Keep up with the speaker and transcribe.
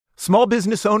Small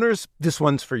business owners, this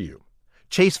one's for you.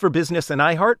 Chase for Business and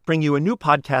iHeart bring you a new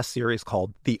podcast series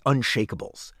called The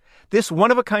Unshakables. This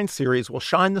one-of-a-kind series will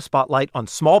shine the spotlight on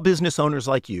small business owners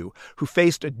like you who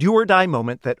faced a do-or-die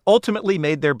moment that ultimately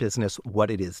made their business what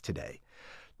it is today.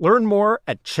 Learn more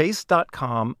at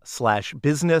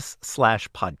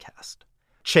chase.com/business/podcast.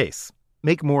 Chase,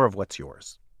 make more of what's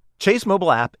yours. Chase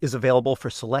mobile app is available for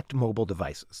select mobile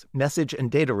devices. Message and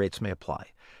data rates may apply.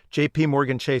 J.P.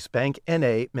 Morgan Chase Bank,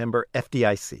 N.A., member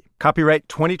FDIC. Copyright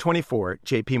 2024,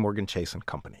 J.P. Morgan Chase &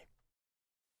 Company.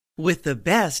 With the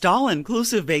best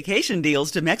all-inclusive vacation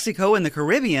deals to Mexico and the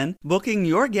Caribbean, booking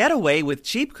your getaway with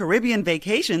Cheap Caribbean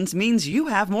Vacations means you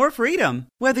have more freedom.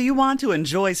 Whether you want to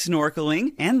enjoy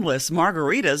snorkeling, endless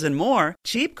margaritas, and more,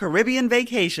 Cheap Caribbean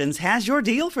Vacations has your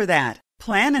deal for that.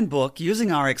 Plan and book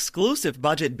using our exclusive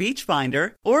budget beach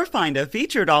finder, or find a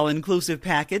featured all-inclusive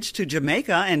package to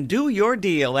Jamaica and do your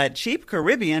deal at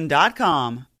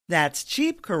cheapcaribbean.com. That's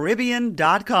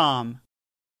cheapcaribbean.com.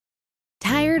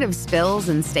 Tired of spills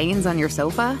and stains on your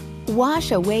sofa? Wash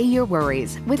away your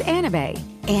worries with Anabay.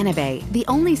 Anabay, the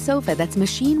only sofa that's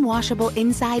machine washable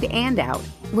inside and out,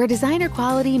 where designer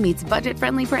quality meets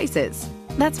budget-friendly prices.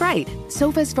 That's right,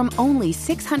 sofas from only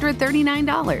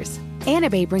 $639.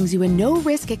 Anabay brings you a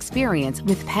no-risk experience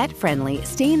with pet-friendly,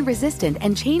 stain-resistant,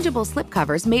 and changeable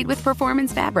slipcovers made with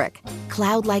performance fabric,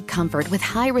 cloud-like comfort with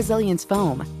high-resilience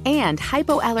foam, and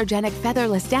hypoallergenic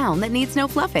featherless down that needs no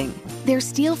fluffing. Their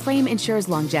steel frame ensures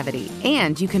longevity,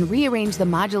 and you can rearrange the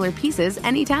modular pieces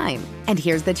anytime. And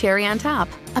here's the cherry on top,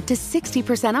 up to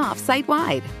 60% off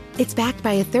site-wide. It's backed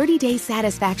by a 30-day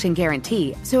satisfaction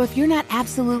guarantee, so if you're not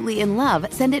absolutely in love,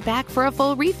 send it back for a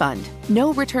full refund.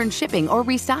 No return shipping or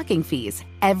restocking fees.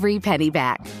 Every penny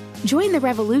back. Join the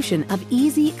revolution of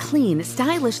easy, clean,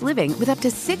 stylish living with up to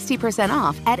 60%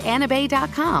 off at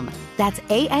anabay.com. That's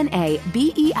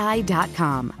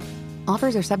ANABEI.com.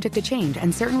 Offers are subject to change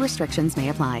and certain restrictions may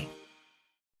apply.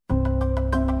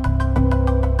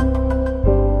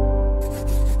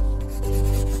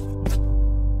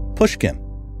 Pushkin.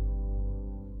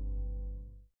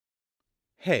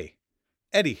 Hey,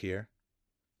 Eddie here.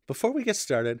 Before we get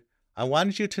started, I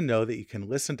wanted you to know that you can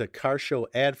listen to Car Show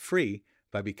ad-free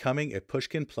by becoming a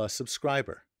Pushkin Plus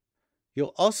subscriber.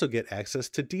 You'll also get access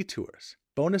to Detours,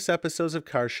 bonus episodes of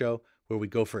Car Show where we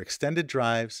go for extended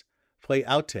drives, play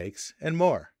outtakes, and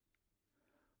more.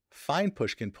 Find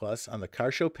Pushkin Plus on the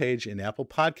Car Show page in Apple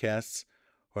Podcasts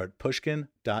or at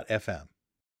pushkin.fm.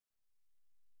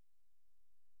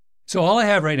 So all I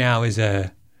have right now is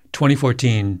a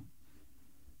 2014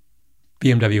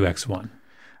 BMW X1.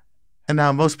 And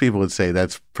now most people would say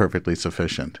that's perfectly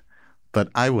sufficient, but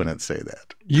I wouldn't say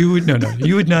that. You would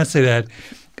you would not say that.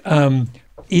 I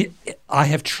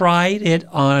have tried it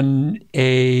on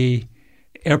a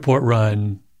airport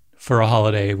run for a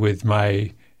holiday with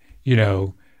my,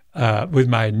 with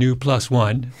my new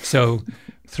 +1. So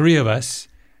 3 of us,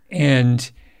 and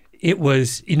it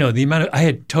was, the amount of, I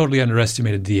had totally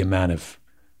underestimated the amount of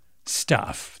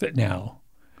stuff that now.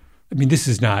 I mean, this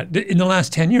is not, in the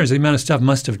last 10 years, the amount of stuff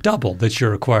must have doubled that you're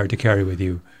required to carry with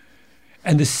you.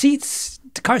 And the seats,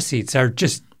 the car seats are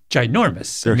just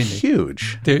ginormous. They're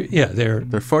huge.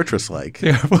 They're fortress-like.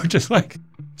 They're fortress-like.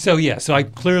 So I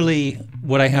clearly,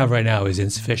 what I have right now is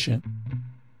insufficient.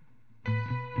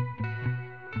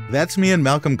 That's me and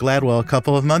Malcolm Gladwell a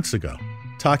couple of months ago,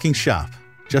 talking shop,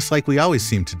 just like we always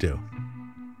seem to do.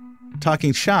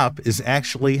 Talking shop is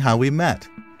actually how we met.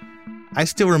 I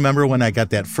still remember when I got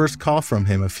that first call from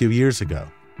him a few years ago.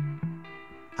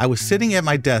 I was sitting at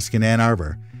my desk in Ann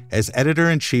Arbor as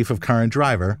editor-in-chief of Car and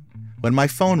Driver when my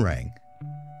phone rang.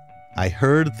 I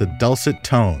heard the dulcet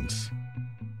tones.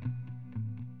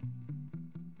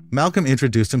 Malcolm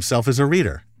introduced himself as a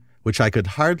reader, which I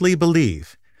could hardly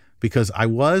believe because I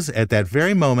was, at that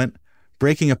very moment,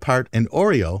 breaking apart an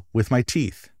Oreo with my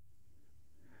teeth.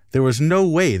 There was no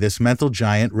way this mental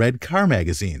giant read car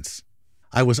magazines.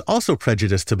 I was also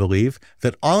prejudiced to believe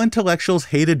that all intellectuals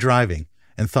hated driving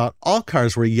and thought all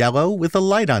cars were yellow with a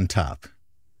light on top.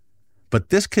 But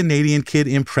this Canadian kid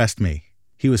impressed me.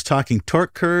 He was talking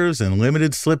torque curves and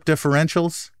limited slip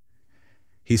differentials.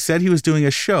 He said he was doing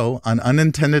a show on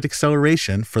unintended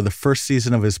acceleration for the first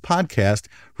season of his podcast,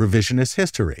 Revisionist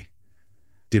History.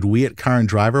 Did we at Car and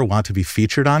Driver want to be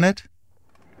featured on it?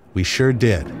 We sure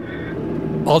did.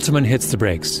 Alderman hits the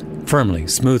brakes, firmly,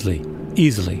 smoothly,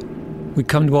 easily. We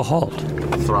come to a halt.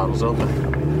 Throttle's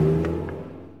open.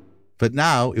 But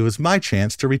now it was my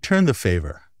chance to return the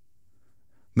favor.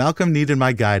 Malcolm needed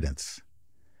my guidance.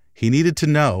 He needed to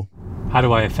know, how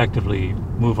do I effectively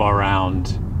move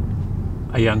around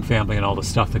a young family and all the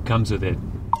stuff that comes with it?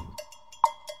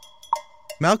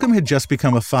 Malcolm had just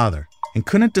become a father and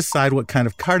couldn't decide what kind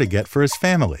of car to get for his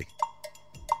family.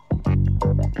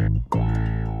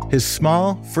 His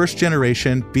small,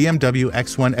 first-generation BMW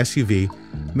X1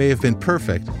 SUV may have been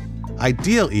perfect,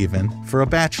 ideal even, for a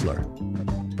bachelor.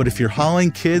 But if you're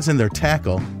hauling kids and their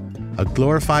tackle, a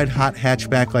glorified hot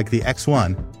hatchback like the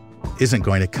X1 isn't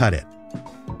going to cut it.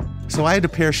 So I had to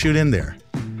parachute in there.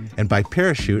 And by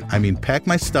parachute, I mean pack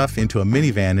my stuff into a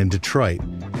minivan in Detroit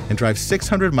and drive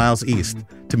 600 miles east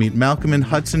to meet Malcolm in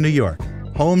Hudson, New York,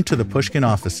 home to the Pushkin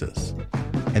offices.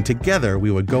 And together we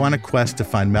would go on a quest to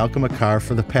find Malcolm a car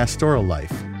for the pastoral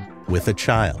life, with a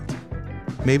child.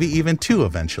 Maybe even two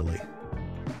eventually.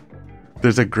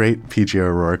 There's a great P.J.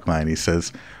 O'Rourke line. He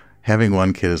says, having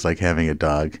one kid is like having a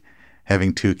dog.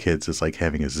 Having two kids is like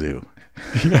having a zoo.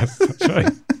 Yes, that's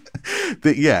right.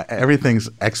 Yeah, everything's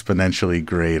exponentially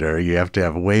greater. You have to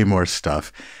have way more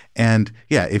stuff. And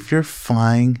yeah, if you're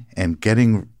flying and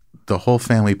getting the whole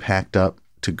family packed up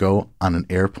to go on an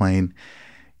airplane,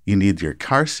 you need your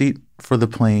car seat for the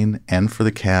plane and for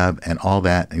the cab and all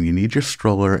that. And you need your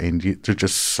stroller, and there's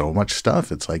just so much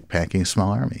stuff. It's like packing a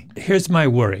small army. Here's my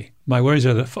worry. My worries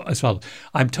are as follows.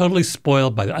 I'm totally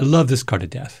spoiled by that. I love this car to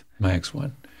death, my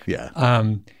X1. Yeah.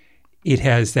 It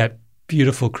has that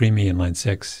beautiful creamy inline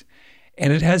six,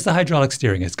 and it has the hydraulic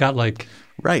steering. It's got like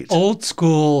old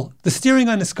school. The steering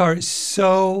on this car is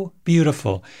so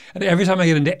beautiful. And every time I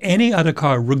get into any other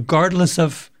car, regardless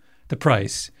of the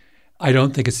price, I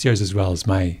don't think it steers as well as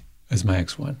my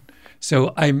X1.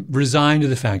 So I'm resigned to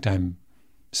the fact I'm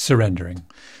surrendering.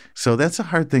 So that's a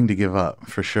hard thing to give up,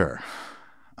 for sure.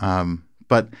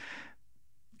 But,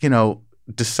 you know,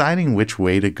 deciding which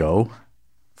way to go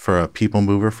for a people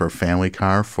mover, for a family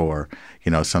car, for,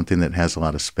 you know, something that has a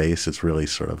lot of space, is really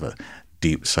sort of a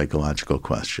deep psychological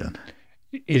question.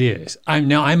 It is.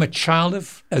 I'm a child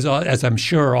of, as I'm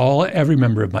sure every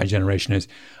member of my generation is,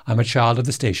 I'm a child of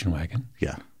the station wagon.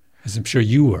 Yeah. As I'm sure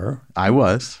you were. I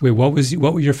was. Wait, what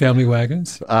were your family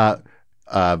wagons?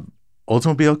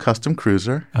 Oldsmobile Custom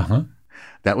Cruiser. Uh-huh.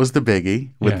 That was the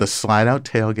biggie with the slide-out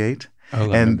tailgate.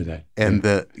 Oh, I remember that. And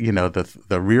the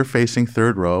rear-facing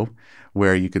third row,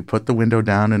 where you could put the window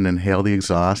down and inhale the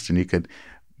exhaust, and you could,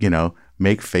 you know,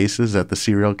 make faces at the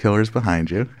serial killers behind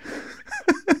you.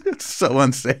 It's so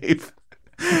unsafe.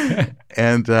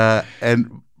 And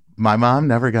my mom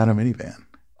never got a minivan.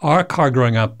 Our car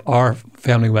growing up, our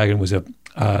family wagon was in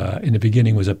the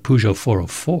beginning was a Peugeot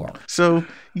 404. So,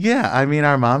 yeah, I mean,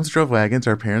 our moms drove wagons,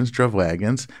 our parents drove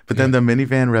wagons, but then the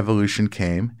minivan revolution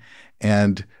came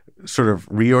and sort of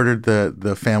reordered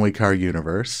the family car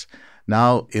universe.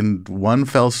 Now, in one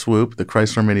fell swoop, the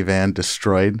Chrysler minivan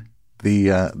destroyed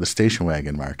the station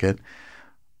wagon market.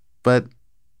 But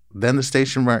then the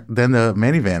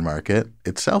minivan market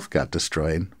itself got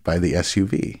destroyed by the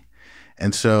SUV.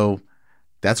 And so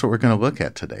that's what we're going to look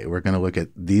at today. We're going to look at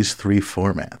these three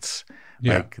formats,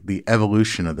 like the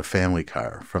evolution of the family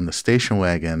car, from the station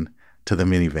wagon to the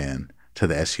minivan to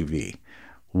the SUV.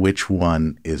 Which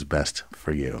one is best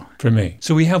for you? For me.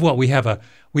 So we have what? We have a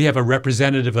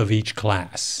representative of each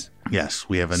class. Yes,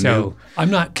 we have a new. So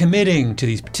I'm not committing to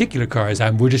these particular cars.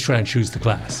 We're just trying to choose the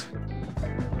class.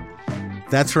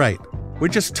 That's right. We're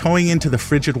just towing into the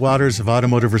frigid waters of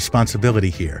automotive responsibility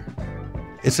here.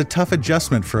 It's a tough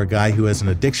adjustment for a guy who has an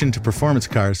addiction to performance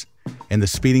cars and the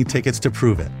speeding tickets to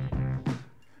prove it.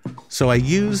 So I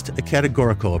used a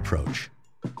categorical approach,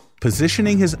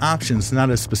 positioning his options not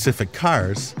as specific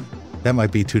cars, that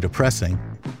might be too depressing,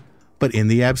 but in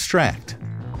the abstract.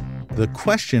 The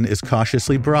question is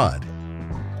cautiously broad.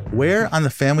 Where on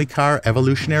the family car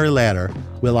evolutionary ladder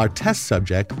will our test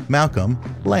subject, Malcolm,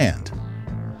 land?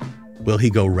 Will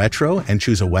he go retro and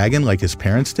choose a wagon like his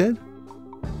parents did?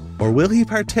 Or will he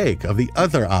partake of the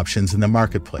other options in the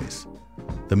marketplace,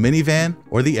 the minivan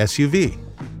or the SUV?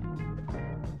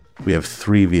 We have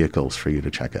three vehicles for you to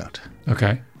check out.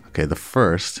 Okay. Okay, the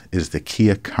first is the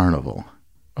Kia Carnival.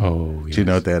 Oh, yes. Do you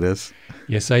know what that is?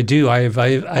 Yes, I do. I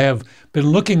have been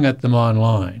looking at them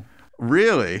online.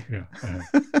 Really? Yeah.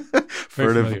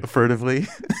 Furtively? Furtively.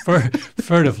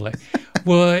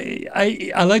 Well,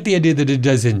 I like the idea that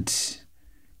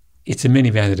it's a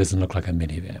minivan that doesn't look like a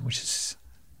minivan, which is,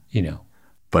 you know.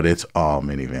 But it's all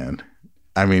minivan.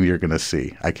 I mean, you're going to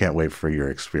see. I can't wait for your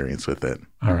experience with it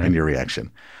and your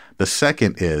reaction. The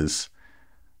second is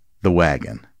the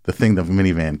wagon, the thing the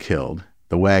minivan killed.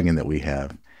 The wagon that we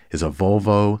have is a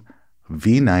Volvo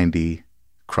V90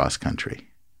 Cross Country.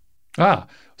 Ah,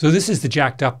 so this is the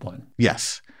jacked up one.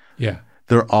 Yes. Yeah.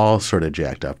 They're all sort of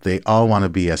jacked up. They all want to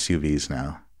be SUVs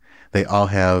now. They all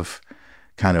have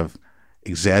kind of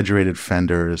exaggerated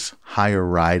fenders, higher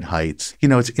ride heights. You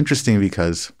know, it's interesting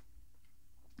because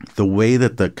the way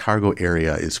that the cargo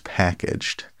area is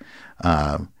packaged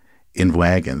in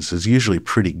wagons is usually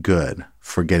pretty good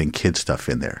for getting kid stuff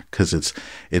in there because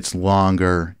it's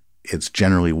longer, it's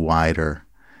generally wider,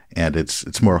 and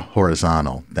it's more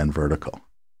horizontal than vertical.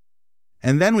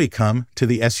 And then we come to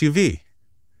the SUV.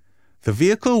 The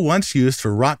vehicle once used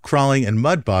for rock crawling and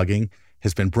mud bogging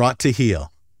has been brought to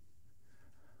heel.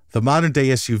 The modern-day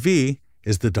SUV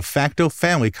is the de facto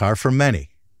family car for many.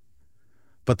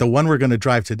 But the one we're going to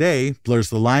drive today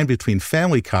blurs the line between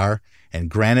family car and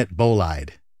granite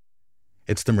bolide.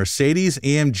 It's the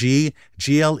Mercedes-AMG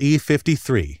GLE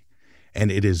 53,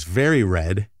 and it is very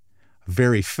red,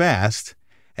 very fast,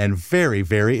 and very,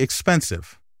 very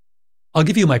expensive. I'll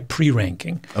give you my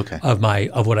pre-ranking of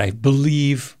what I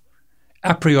believe,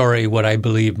 a priori, what I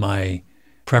believe my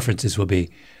preferences will be.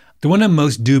 The one I'm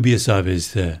most dubious of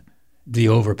is the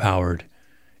overpowered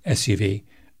SUV.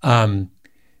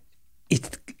 It's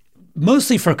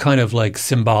mostly for kind of like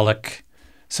symbolic,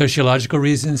 sociological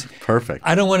reasons. Perfect.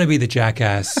 I don't want to be the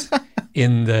jackass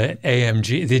in the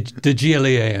AMG, the GLE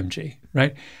AMG,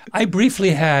 right? I briefly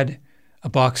had a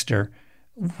Boxster,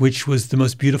 which was the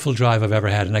most beautiful drive I've ever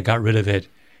had, and I got rid of it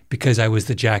because I was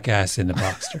the jackass in the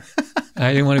Boxster.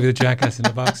 I didn't want to be the jackass in the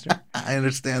Boxster. I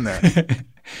understand that.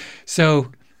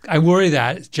 So I worry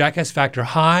that jackass factor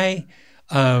high.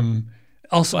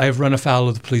 Also, I've run afoul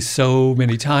of the police so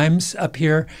many times up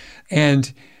here,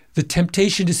 and the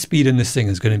temptation to speed in this thing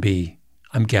is going to be,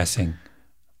 I'm guessing,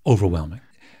 overwhelming.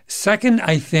 Second,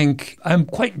 I think I'm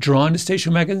quite drawn to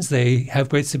station wagons. They have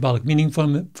great symbolic meaning for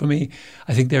me.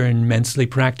 I think they're immensely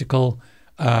practical.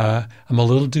 I'm a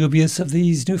little dubious of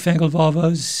these newfangled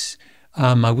Volvos.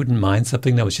 I wouldn't mind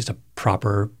something that was just a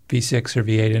proper V6 or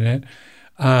V8 in it.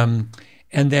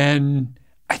 And then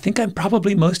I think I'm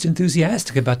probably most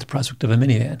enthusiastic about the prospect of a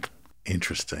minivan.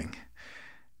 Interesting.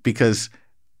 Because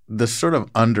the sort of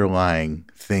underlying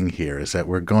thing here is that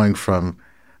we're going from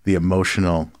the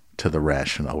emotional to the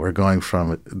rational. We're going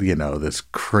from, this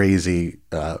crazy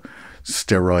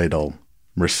steroidal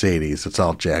Mercedes. It's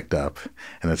all jacked up,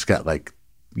 and it's got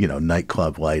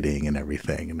nightclub lighting and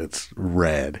everything, and it's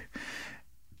red,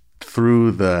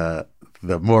 through the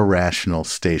more rational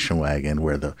station wagon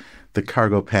where the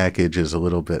cargo package is a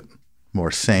little bit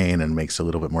more sane and makes a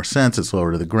little bit more sense. It's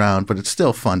lower to the ground, but it's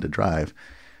still fun to drive,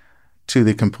 to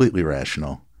the completely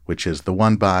rational, which is the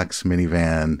one box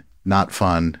minivan, not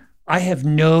fun. I have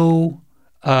no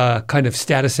kind of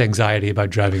status anxiety about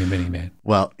driving a minivan.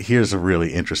 Well, here's a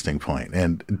really interesting point,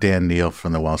 and Dan Neal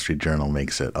from the Wall Street Journal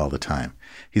makes it all the time.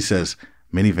 He says,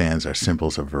 minivans are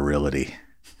symbols of virility.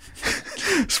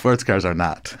 Sports cars are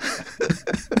not.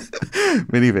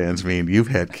 Minivans mean you've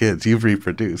had kids, you've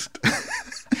reproduced.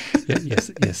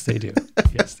 Yes, they do.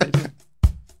 Yes, they do.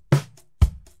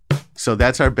 So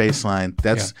that's our baseline.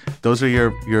 Those are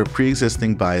your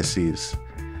pre-existing biases,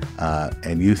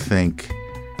 and you think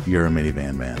you're a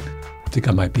minivan man. I think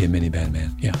I might be a minivan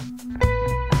man. Yeah.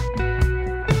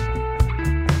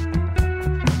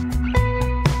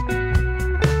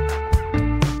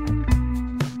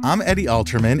 I'm Eddie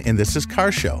Alterman, and this is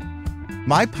Car Show,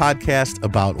 my podcast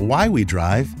about why we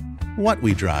drive, what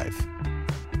we drive.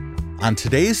 On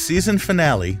today's season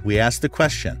finale, we ask the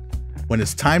question, when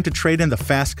it's time to trade in the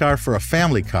fast car for a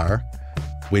family car,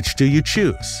 which do you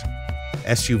choose?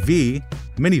 SUV,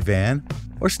 minivan,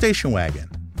 or station wagon?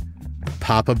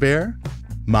 Papa Bear,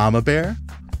 Mama Bear,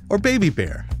 or Baby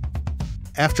Bear?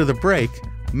 After the break,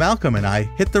 Malcolm and I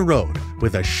hit the road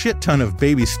with a shit ton of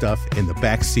baby stuff in the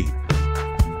back seat.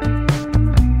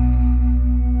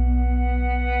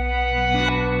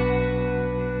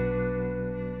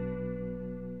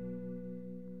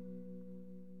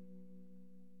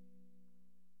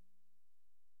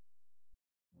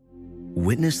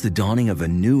 Witness the dawning of a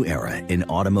new era in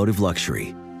automotive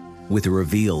luxury with a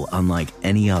reveal unlike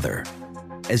any other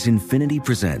as Infiniti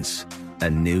presents a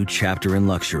new chapter in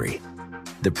luxury,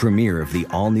 the premiere of the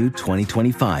all-new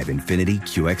 2025 Infiniti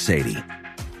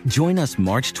QX80. Join us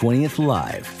March 20th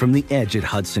live from the Edge at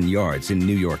Hudson Yards in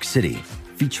New York City,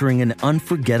 featuring an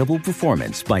unforgettable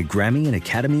performance by Grammy and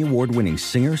Academy Award-winning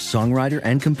singer, songwriter,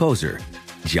 and composer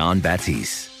Jon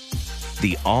Batiste.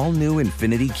 The all-new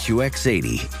Infiniti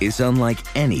QX80 is unlike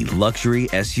any luxury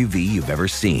SUV you've ever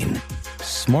seen.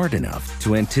 Smart enough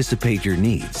to anticipate your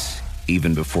needs,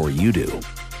 even before you do.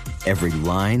 Every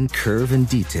line, curve, and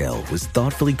detail was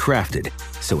thoughtfully crafted,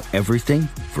 so everything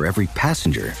for every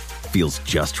passenger feels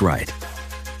just right.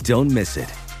 Don't miss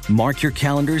it. Mark your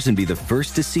calendars and be the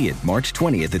first to see it March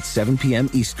 20th at 7 p.m.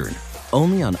 Eastern,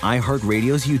 only on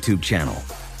iHeartRadio's YouTube channel.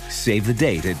 Save the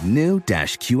date at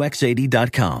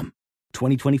new-QX80.com.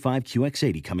 2025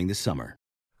 QX80 coming this summer.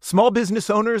 Small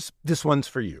business owners, this one's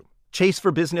for you. Chase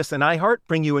for Business and iHeart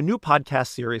bring you a new podcast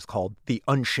series called The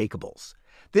Unshakables.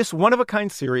 This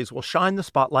one-of-a-kind series will shine the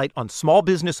spotlight on small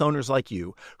business owners like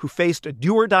you who faced a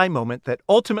do-or-die moment that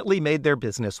ultimately made their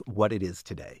business what it is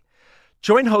today.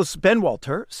 Join hosts Ben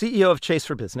Walter, CEO of Chase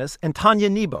for Business, and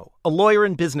Tanya Nebo, a lawyer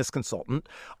and business consultant,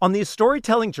 on these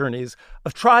storytelling journeys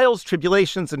of trials,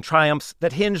 tribulations, and triumphs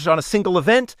that hinged on a single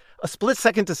event, a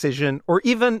split-second decision, or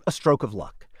even a stroke of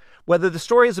luck. Whether the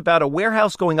story is about a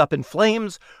warehouse going up in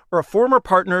flames or a former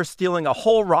partner stealing a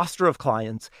whole roster of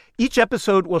clients, each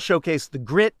episode will showcase the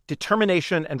grit,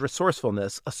 determination, and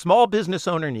resourcefulness a small business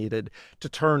owner needed to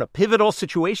turn a pivotal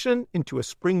situation into a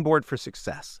springboard for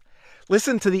success.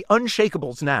 Listen to The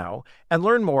Unshakables now and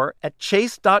learn more at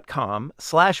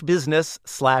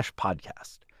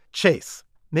chase.com/business/podcast. Chase,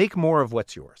 make more of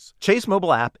what's yours. Chase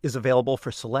mobile app is available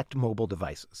for select mobile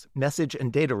devices. Message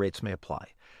and data rates may apply.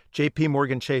 J.P.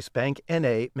 Morgan Chase Bank,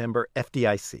 N.A., member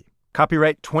FDIC.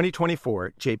 Copyright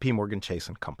 2024, J.P. Morgan Chase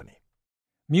 & Company.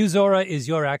 Musora is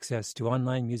your access to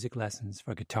online music lessons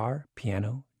for guitar,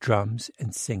 piano, drums,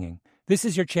 and singing. This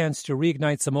is your chance to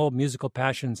reignite some old musical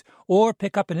passions or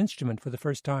pick up an instrument for the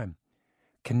first time.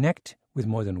 Connect with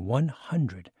more than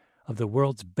 100 of the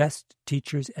world's best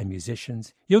teachers and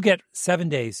musicians. You'll get 7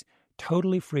 days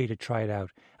totally free to try it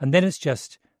out, and then it's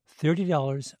just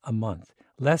 $30 a month,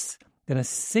 less than a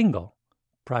single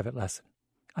private lesson.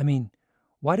 I mean,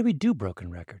 why do we do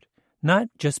Broken Record? Not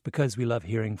just because we love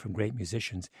hearing from great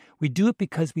musicians. We do it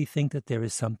because we think that there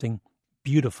is something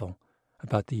beautiful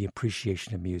about the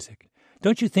appreciation of music.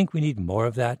 Don't you think we need more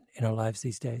of that in our lives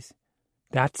these days?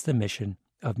 That's the mission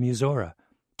of Musora,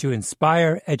 to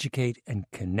inspire, educate, and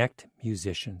connect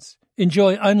musicians.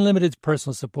 Enjoy unlimited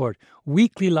personal support,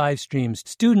 weekly live streams,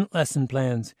 student lesson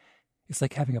plans. It's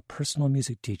like having a personal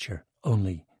music teacher,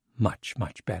 only much,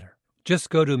 much better. Just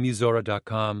go to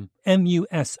Musora.com,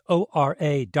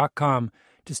 Musora.com,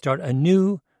 to start a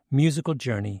new musical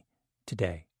journey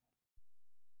today.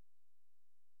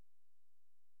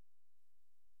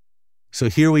 So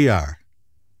here we are,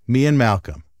 me and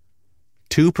Malcolm,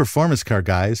 two performance car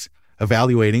guys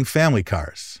evaluating family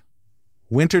cars.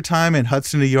 Wintertime in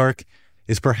Hudson, New York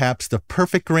is perhaps the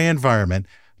perfect gray environment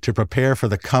to prepare for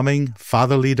the coming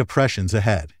fatherly depressions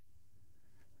ahead.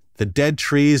 The dead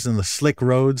trees and the slick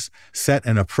roads set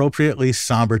an appropriately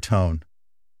somber tone.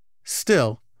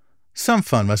 Still, some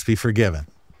fun must be forgiven.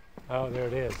 Oh, there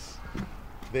it is.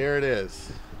 There it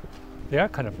is. They are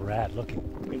kind of rad looking.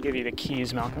 Let me give you the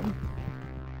keys, Malcolm.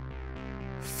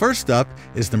 First up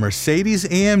is the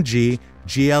Mercedes-AMG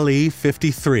GLE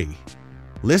 53.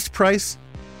 List price,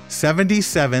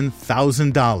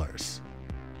 $77,000,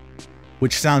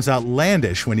 which sounds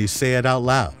outlandish when you say it out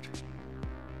loud.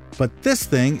 But this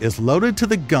thing is loaded to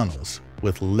the gunnels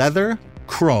with leather,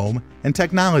 chrome, and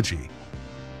technology.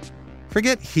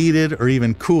 Forget heated or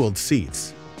even cooled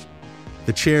seats.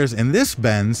 The chairs in this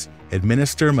Benz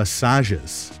administer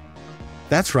massages.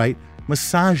 That's right,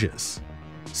 massages.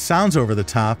 Sounds over the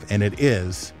top, and it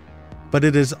is, but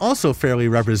it is also fairly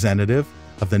representative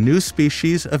of the new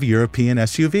species of European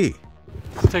SUV.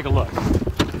 Let's take a look.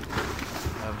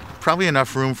 Probably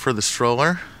enough room for the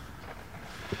stroller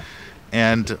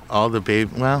and all the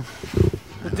baby. Well,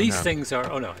 these things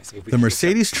are. Oh no, I see. The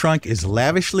Mercedes trunk is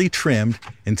lavishly trimmed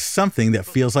in something that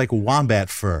feels like wombat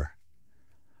fur.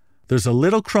 There's a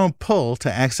little chrome pull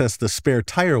to access the spare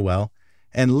tire well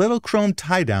and little chrome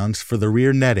tie-downs for the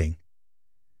rear netting.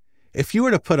 If you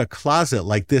were to put a closet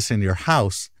like this in your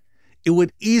house, it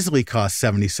would easily cost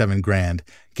 $77,000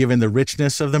 given the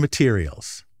richness of the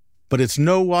materials. But it's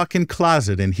no walk-in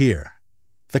closet in here.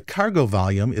 The cargo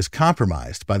volume is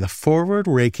compromised by the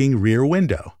forward-raking rear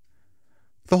window.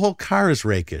 The whole car is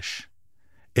rakish.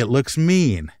 It looks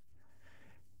mean.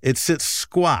 It sits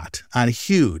squat on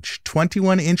huge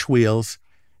 21-inch wheels,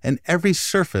 and every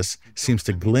surface seems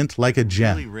to glint like a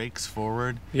gem. Really rakes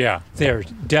forward. Yeah, they're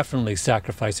definitely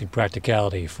sacrificing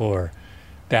practicality for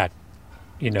that,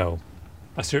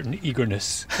 a certain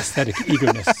eagerness, aesthetic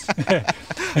eagerness.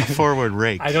 Forward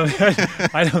rake. I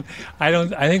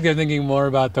think they're thinking more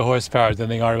about the horsepower than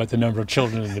they are about the number of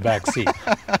children in the back seat.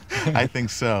 I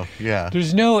think so, yeah.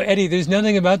 There's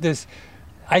nothing about this.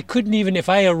 I couldn't even, if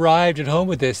I arrived at home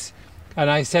with this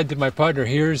and I said to my partner,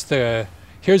 here's our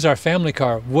family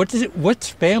car. What's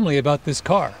family about this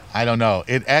car? I don't know.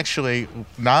 It actually,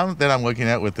 now that I'm looking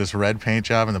at it with this red paint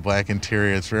job and the black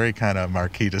interior, it's very kind of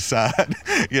Marquis de Sade.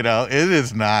 It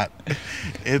is not.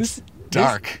 It's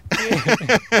dark.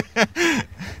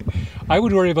 I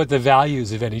would worry about the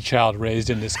values of any child raised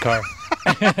in this car.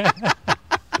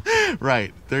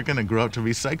 Right. They're going to grow up to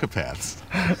be psychopaths.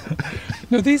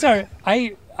 No, these are,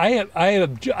 I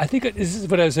think this is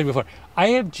what I was saying before. I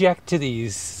object to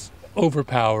these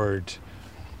overpowered.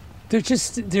 They're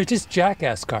just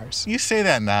jackass cars. You say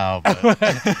that now, but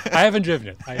I haven't driven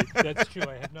it. That's true.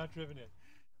 I have not driven it.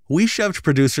 We shoved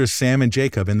producers Sam and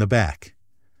Jacob in the back.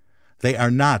 They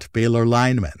are not Baylor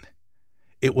linemen.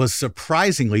 It was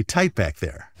surprisingly tight back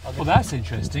there. Well, that's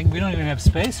interesting. We don't even have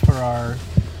space for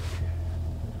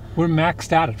we're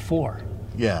maxed out at 4.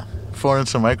 yeah, 4 and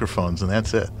some microphones, and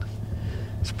that's it.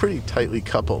 It's pretty tightly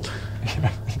coupled.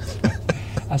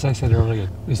 As I said earlier,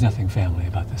 there's nothing family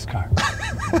about this car.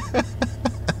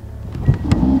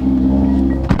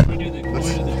 we do the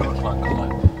plug. Hold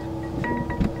on.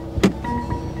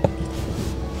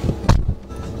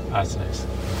 That's nice.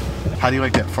 How do you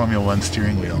like that Formula One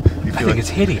steering wheel? You I think it's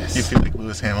hideous. You feel like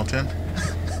Lewis Hamilton?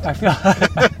 I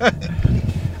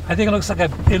think it looks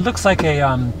like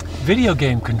a video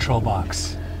game control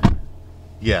box.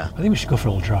 Yeah. I think we should go for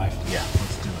a little drive. Yeah,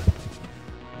 let's do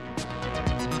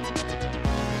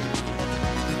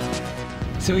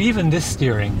it. So even this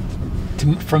steering,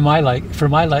 for my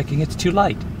liking, it's too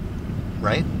light.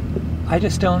 Right? I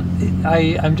just don't.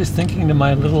 I'm just thinking to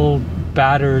my little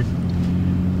battered,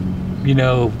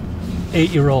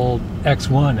 8-year-old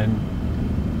X1,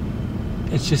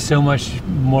 and it's just so much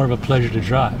more of a pleasure to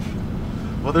drive.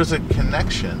 Well, there's a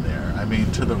connection there. I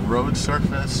mean, to the road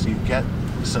surface, you get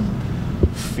some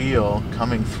feel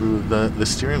coming through the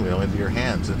steering wheel into your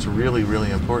hands. It's really, really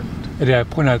important. And I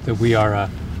point out that we are,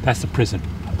 that's the prison.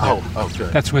 Oh,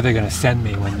 good. That's where they're going to send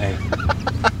me when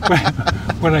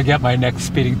when I get my next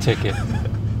speeding ticket.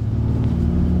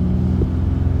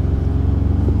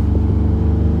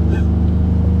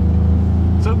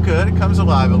 So good. It comes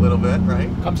alive a little bit, right?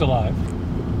 Comes alive.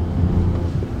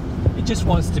 It just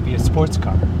wants to be a sports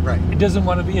car. Right. It doesn't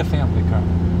want to be a family car.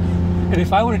 And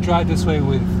if I were to drive this way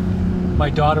with my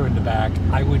daughter in the back,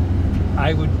 it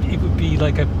would be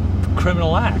like a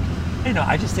criminal act.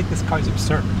 I just think this car is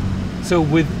absurd. So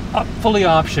with fully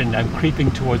optioned, I'm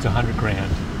creeping towards $100,000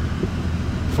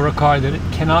 for a car that it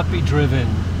cannot be driven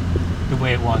the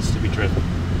way it wants to be driven,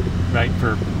 right?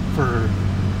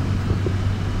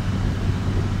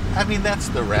 I mean, that's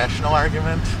the rational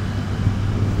argument.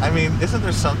 I mean, isn't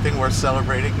there something worth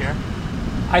celebrating here?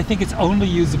 I think it's only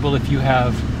usable if you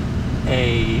have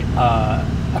a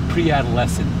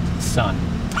pre-adolescent son.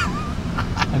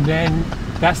 And then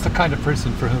that's the kind of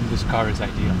person for whom this car is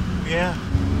ideal. Yeah.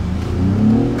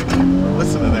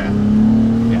 Listen to that.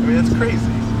 Yeah. I mean, that's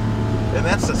crazy. And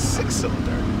that's a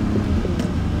 6-cylinder.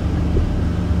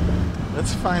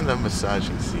 Let's find the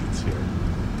massaging seats here.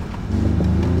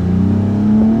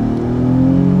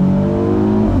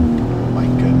 My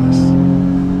goodness.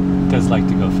 It does like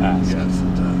to go fast. Yes,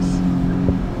 it does.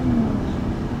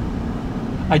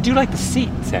 I do like the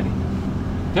seats, Eddie.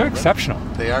 They're exceptional.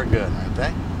 They are good, aren't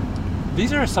they?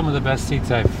 These are some of the best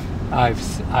seats I've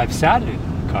sat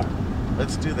in the car.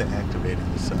 Let's do the activated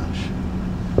massage.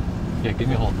 Yeah, give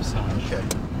me a whole massage. Okay.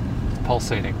 It's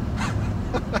pulsating.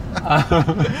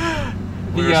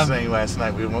 We were saying last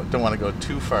night we don't want to go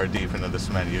too far deep into this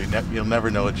menu. You'll never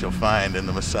know what you'll find in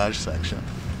the massage section.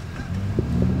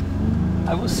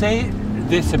 I will say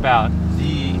this about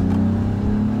the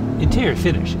interior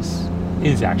finish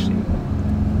is actually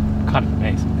kind of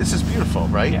amazing. This is beautiful,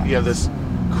 right? Yeah. You have this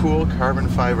cool carbon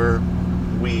fiber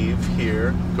weave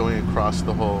here going across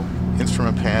the whole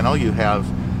instrument panel. You have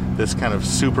this kind of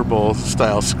Super Bowl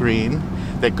style screen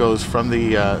that goes from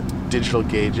the digital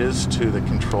gauges to the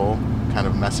control kind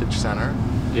of message center.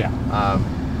 Yeah.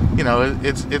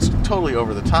 It's totally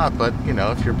over the top, but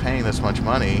if you're paying this much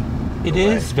money, it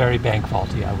is very bank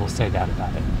vaulty. I will say that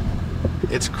about it.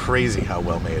 It's crazy how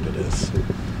well made it is.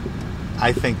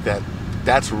 I think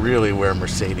that's really where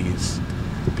Mercedes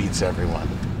beats everyone.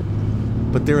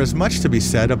 But there is much to be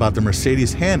said about the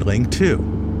Mercedes handling, too.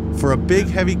 For a big,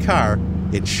 heavy car,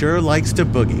 it sure likes to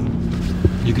boogie.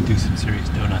 You could do some serious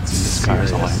donuts in this car,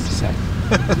 is all I have to say.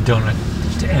 The donut,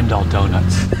 to end all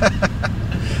donuts.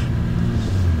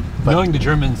 Knowing the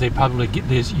Germans, you probably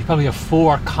have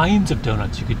 4 kinds of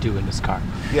donuts you could do in this car.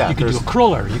 Yeah, you could do a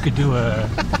cruller, you could do a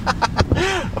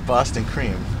Boston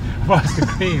cream. Boston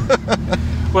cream.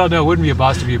 Well, no, it wouldn't be a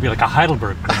Boston cream, it'd be like a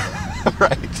Heidelberg cream.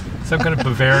 Right. Some kind of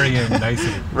Bavarian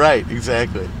nicety. Right,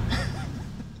 exactly.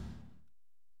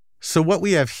 So what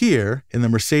we have here in the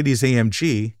Mercedes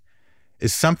AMG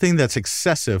is something that's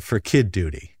excessive for kid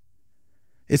duty.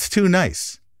 It's too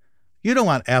nice. You don't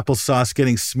want applesauce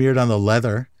getting smeared on the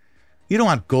leather. You don't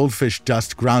want goldfish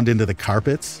dust ground into the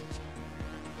carpets.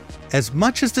 As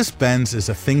much as this Benz is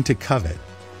a thing to covet,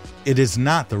 it is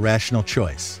not the rational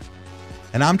choice.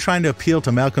 And I'm trying to appeal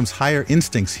to Malcolm's higher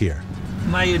instincts here.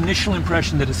 my initial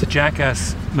impression that it's a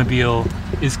jackass mobile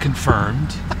is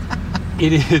confirmed.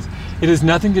 It is. It has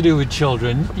nothing to do with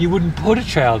children. You wouldn't put a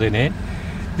child in it.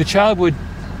 The child would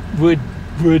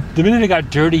the minute it got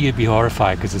dirty, you'd be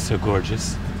horrified because it's so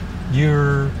gorgeous.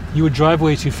 You would drive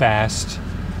way too fast.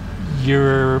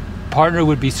 Your partner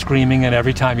would be screaming, and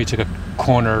every time you took a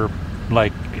corner,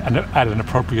 like at an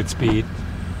appropriate speed,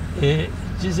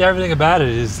 just everything about it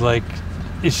is like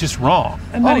it's just wrong.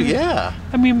 Yeah.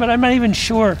 I mean, but I'm not even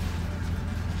sure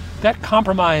that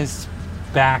compromised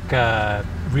back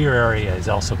rear area is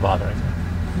also bothering me.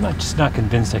 I'm just not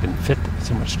convinced I can fit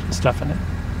so much stuff in it.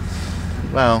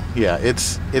 Well, yeah,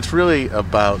 it's really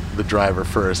about the driver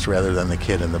first rather than the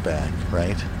kid in the back,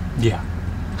 right? Yeah.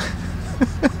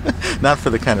 Not for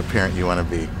the kind of parent you want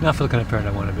to be. Not for the kind of parent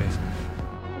I want to be.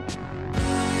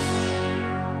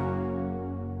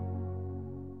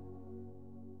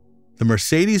 The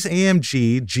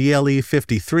Mercedes-AMG GLE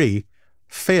 53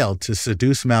 failed to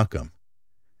seduce Malcolm.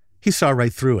 He saw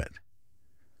right through it.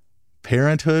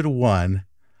 Parenthood 1,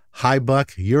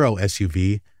 high-buck Euro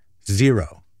SUV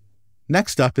 0.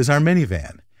 Next up is our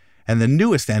minivan, and the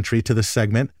newest entry to the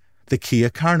segment, the Kia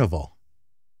Carnival.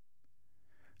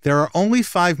 There are only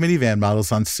 5 minivan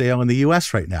models on sale in the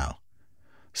U.S. right now.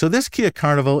 So this Kia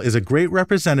Carnival is a great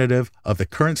representative of the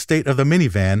current state of the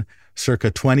minivan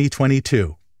circa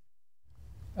 2022.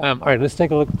 All right, let's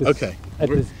take a look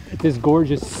at this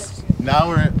gorgeous...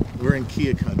 Now we're in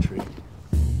Kia country.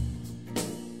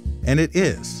 And it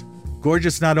is.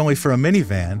 Gorgeous not only for a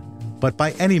minivan, but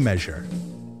by any measure.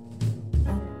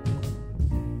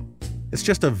 It's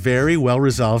just a very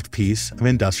well-resolved piece of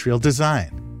industrial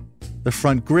design. The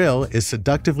front grille is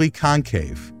seductively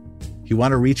concave. You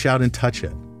want to reach out and touch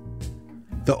it.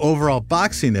 The overall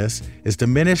boxiness is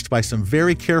diminished by some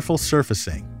very careful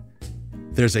surfacing.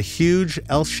 There's a huge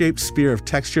L-shaped spear of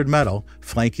textured metal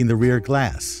flanking the rear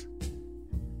glass.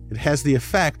 It has the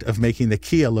effect of making the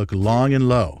Kia look long and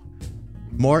low,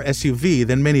 more SUV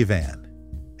than minivan.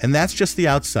 And that's just the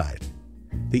outside.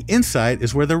 The inside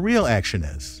is where the real action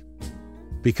is.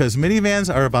 Because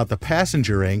minivans are about the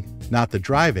passengering, not the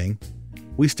driving,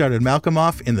 we started Malcolm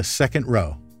off in the second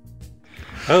row.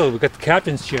 Oh, we've got the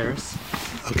captain's chairs.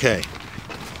 Okay,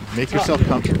 make yourself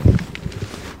comfortable.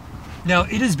 Now,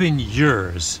 it has been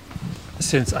years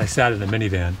since I sat in a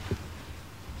minivan.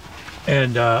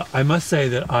 And I must say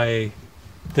that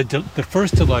the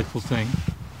first delightful thing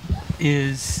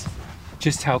is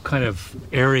just how kind of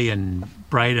airy and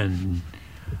bright and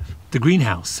the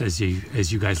greenhouse, as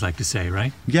you guys like to say,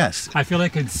 right? Yes. I feel I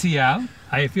can see out.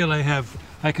 I feel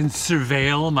I can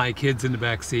surveil my kids in the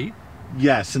back seat.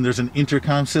 Yes, and there's an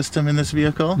intercom system in this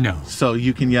vehicle? No. So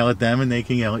you can yell at them and they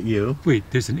can yell at you? Wait,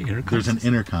 there's an intercom There's system?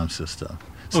 an intercom system.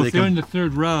 So if they're in the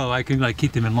third row, I can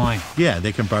keep them in line. Yeah,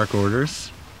 they can bark orders.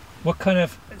 What kind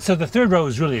of... So the third row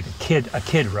is really a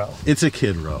kid row. It's a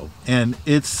kid row. And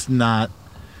it's not...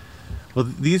 Well,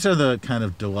 these are the kind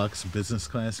of deluxe business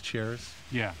class chairs.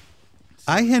 Yeah.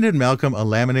 I handed Malcolm a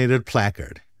laminated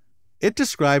placard. It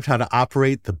described how to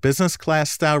operate the business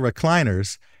class style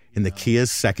recliners in the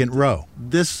Kia's second row.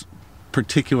 This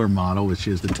particular model, which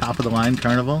is the top of the line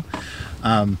Carnival,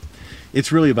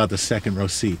 it's really about the second row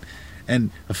seat.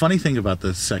 And a funny thing about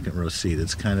the second row seat,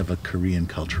 it's kind of a Korean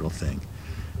cultural thing.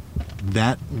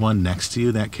 That one next to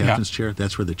you, that captain's chair,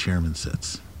 that's where the chairman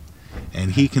sits.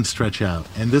 And he can stretch out.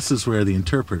 And this is where the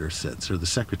interpreter sits, or the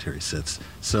secretary sits.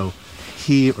 So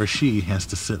he or she has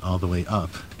to sit all the way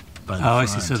up by the front. I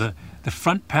see. So the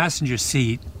front passenger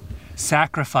seat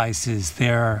sacrifices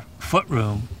their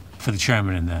footroom for the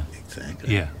chairman in that.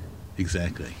 Exactly. Yeah.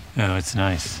 Exactly. Oh, it's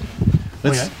nice.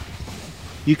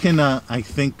 You can, I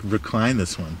think, recline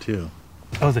this one, too.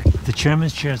 Oh, the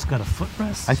chairman's chair's got a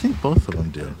footrest? I think both of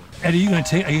them do. Ed, are you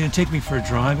gonna take me for a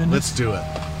drive in this? Let's do it.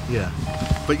 Yeah.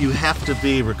 But you have to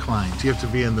be reclined. You have to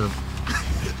be in the...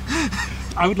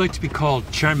 I would like to be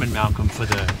called Chairman Malcolm for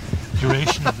the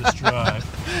duration of this drive.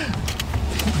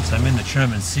 Since I'm in the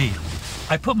chairman's seat.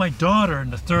 I put my daughter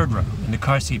in the third row, in the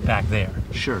car seat back there.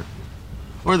 Sure.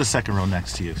 Or the second row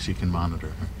next to you, so you can monitor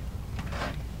her.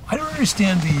 I don't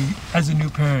understand as a new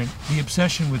parent, the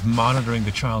obsession with monitoring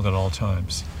the child at all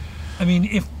times. I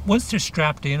mean, once they're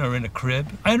strapped in or in a crib,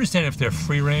 I understand if they're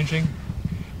free-ranging,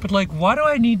 but why do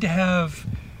I need to have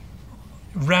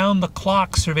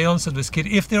round-the-clock surveillance of this kid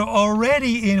if they're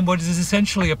already in what is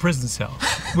essentially a prison cell,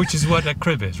 which is what a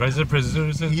crib is, right? Is it a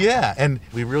prison? Yeah, and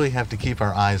we really have to keep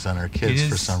our eyes on our kids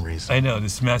for some reason. I know,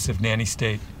 this massive nanny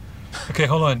state. Okay,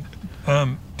 hold on.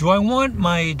 Do I want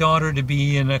my daughter to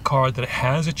be in a car that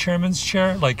has a chairman's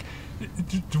chair?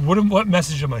 What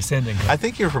message am I sending her? I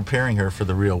think you're preparing her for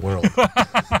the real world.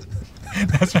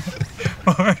 That's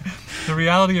right. the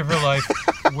reality of her life,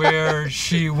 where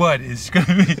she is going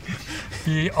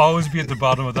to always be at the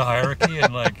bottom of the hierarchy,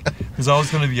 and like there's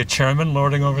always going to be a chairman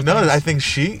lording over things? No, I think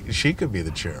she could be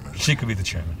the chairman. She could be the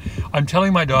chairman. I'm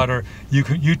telling my daughter,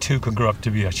 you two can grow up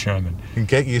to be a chairman. And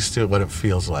get used to what it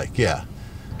feels like. Yeah.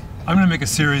 I'm going to make a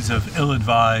series of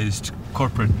ill-advised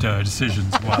corporate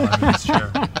decisions while I'm in this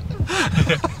chair.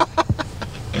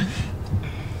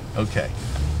 Okay.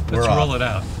 Let's roll it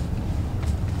out.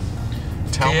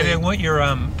 I want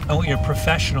your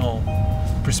professional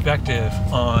perspective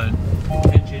on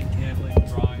engine handling,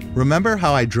 drive. Remember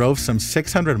how I drove some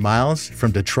 600 miles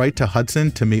from Detroit to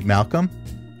Hudson to meet Malcolm?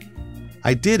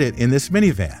 I did it in this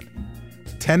minivan.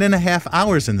 10.5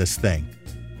 hours in this thing.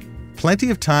 Plenty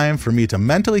of time for me to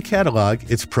mentally catalog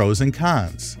its pros and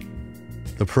cons.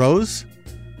 The pros?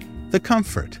 The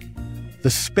comfort,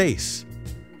 the space,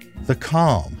 the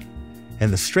calm,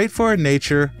 and the straightforward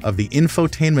nature of the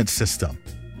infotainment system.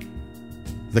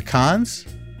 The cons?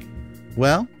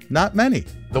 Well, not many.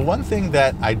 The one thing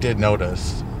that I did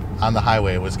notice on the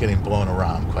highway was getting blown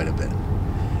around quite a bit.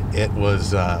 It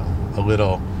was a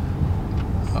little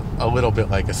bit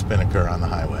like a spinnaker on the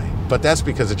highway, but that's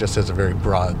because it just has a very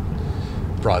broad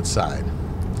side.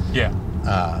 Yeah.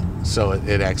 So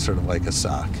it acts sort of like a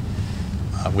sock.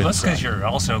 Well, that's because you're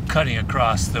also cutting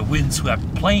across the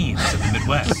windswept plains of the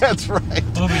Midwest. That's right.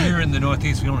 Over here in the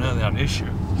Northeast, we don't have that issue.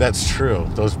 That's true.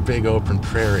 Those big open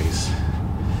prairies.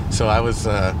 So I was,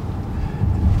 but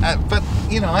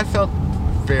I felt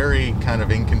very kind of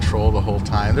in control the whole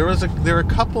time. There were a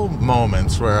couple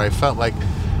moments where I felt like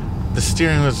the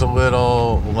steering was a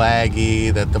little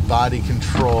laggy, that the body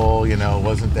control,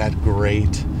 wasn't that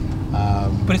great.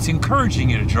 But it's encouraging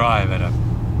you to drive at a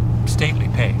stately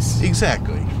pace.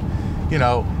 Exactly.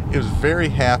 It was very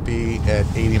happy at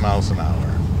 80 miles an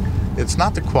hour. It's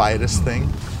not the quietest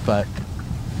thing, but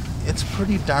it's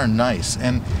pretty darn nice.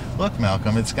 And look,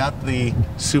 Malcolm, it's got the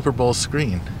Super Bowl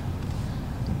screen.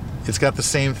 It's got the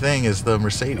same thing as the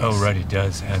Mercedes. Oh, right, it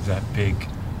does have that big,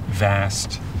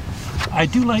 vast. I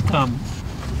do like how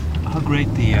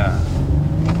great the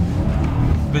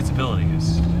visibility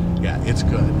is. Yeah, it's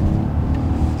good.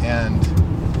 And,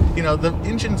 the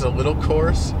engine's a little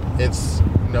coarse. It's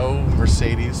no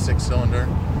Mercedes 6-cylinder,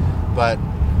 but,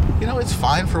 it's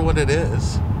fine for what it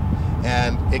is.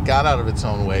 And it got out of its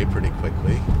own way pretty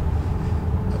quickly.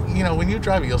 When you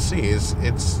drive it, you'll see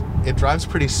it drives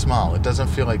pretty small. It doesn't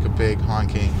feel like a big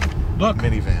honking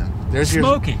minivan. There's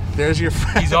Smokey. There's your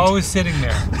friend. He's always sitting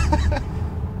there.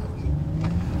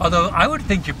 Although I would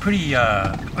think you're pretty,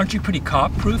 aren't you pretty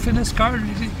cop-proof in this car?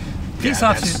 Police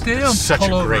officers, they don't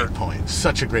pull over.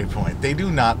 Such a great point. They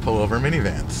do not pull over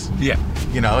minivans. Yeah.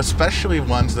 Especially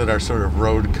ones that are sort of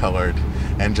road-colored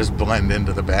and just blend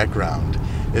into the background.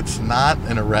 It's not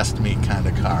an arrest me kind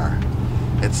of car.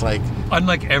 It's like...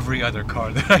 Unlike every other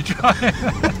car that I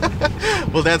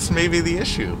drive. Well, that's maybe the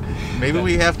issue. Maybe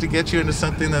we have to get you into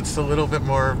something that's a little bit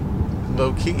more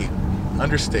low-key,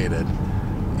 understated,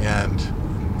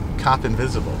 and cop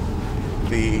invisible.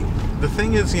 The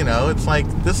thing is, it's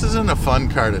like, this isn't a fun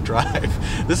car to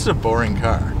drive. This is a boring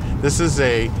car. This is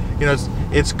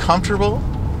it's comfortable,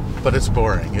 but it's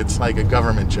boring. It's like a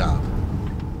government job.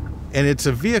 And it's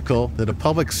a vehicle that a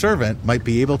public servant might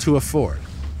be able to afford,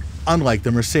 unlike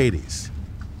the Mercedes.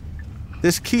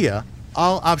 This Kia,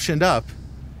 all optioned up,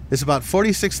 is about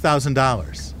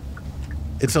 $46,000.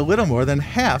 It's a little more than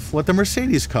half what the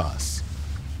Mercedes costs.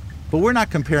 But we're not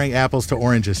comparing apples to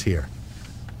oranges here.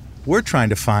 We're trying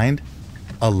to find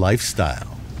a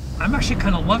lifestyle. I'm actually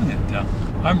kind of loving it, though.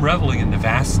 I'm reveling in the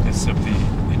vastness of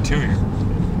the interior.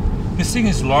 This thing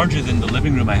is larger than the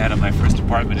living room I had in my first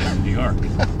apartment in New York.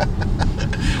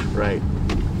 Right.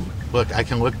 Look, I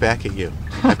can look back at you.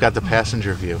 I've got the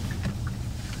passenger view.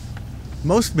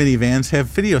 Most minivans have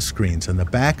video screens on the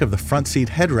back of the front seat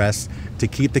headrests to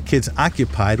keep the kids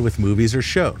occupied with movies or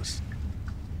shows.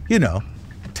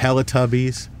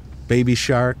 Teletubbies, Baby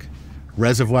Shark,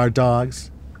 Reservoir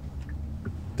Dogs.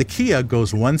 The Kia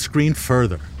goes one screen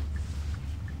further.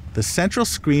 The central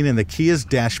screen in the Kia's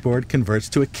dashboard converts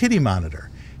to a kiddie monitor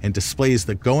and displays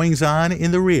the goings-on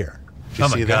in the rear. Oh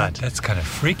my God, that's kind of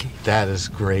freaky. That is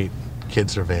great kid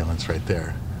surveillance right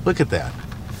there. Look at that.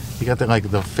 You got the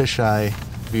fisheye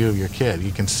view of your kid.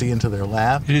 You can see into their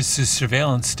lap. It is the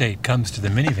surveillance state comes to the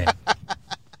minivan.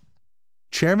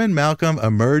 Chairman Malcolm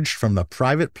emerged from the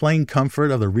private plane comfort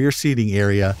of the rear seating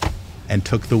area and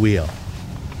took the wheel.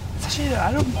 Actually,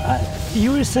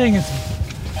 you were saying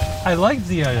I love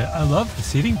the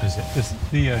seating position,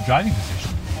 the driving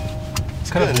position.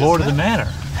 It's kind of Lord of the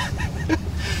Manor.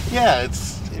 Yeah,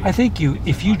 I think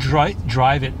if you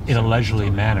drive it in a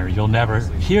leisurely manner, you'll never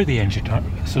hear the engine,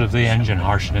 sort of the engine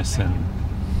harshness, and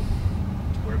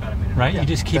right. You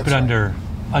just keep it under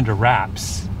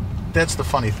wraps. That's the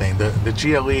funny thing. The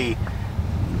GLE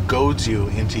goads you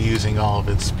into using all of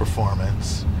its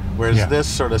performance, whereas this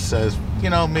sort of says,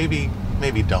 maybe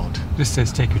don't. This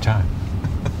says take your time.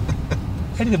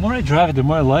 Eddie, the more I drive it, the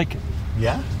more I like it.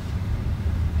 Yeah?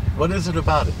 What is it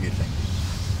about it, do you think?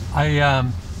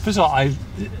 First of all,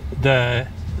 the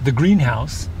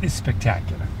greenhouse is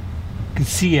spectacular. You can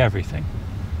see everything.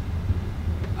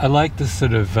 I like the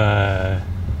sort of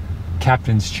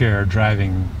captain's chair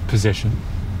driving position.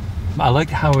 I like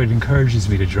how it encourages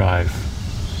me to drive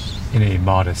in a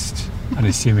modest,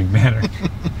 unassuming manner.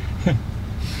 I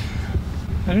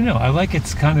don't know. I like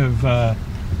its kind of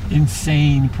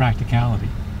insane practicality.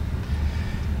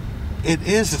 It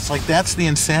is. It's like that's the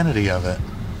insanity of it.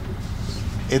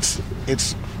 It's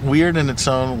weird in its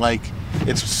own, like,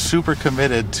 it's super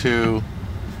committed to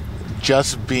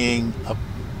just being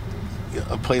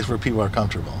a place where people are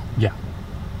comfortable. Yeah.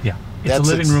 It's a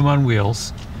living room on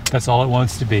wheels. That's all it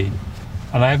wants to be.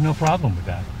 And I have no problem with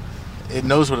that. It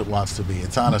knows what it wants to be.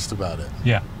 It's honest about it.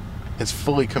 Yeah. It's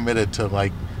fully committed to,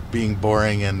 like, being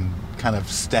boring and kind of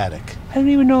static. I don't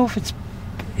even know if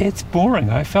it's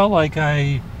boring. I felt like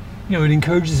it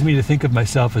encourages me to think of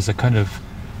myself as a kind of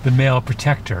the male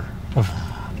protector of,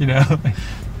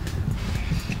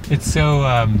 it's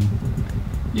so,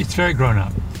 it's very grown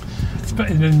up.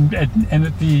 And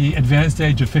at the advanced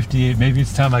age of 58, maybe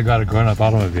it's time I got a grown-up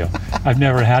automobile. I've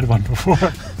never had one before.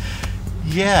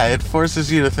 Yeah, it forces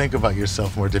you to think about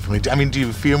yourself more differently. I mean, do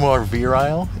you feel more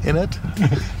virile in it?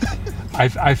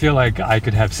 I feel like I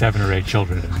could have 7 or 8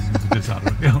 children in this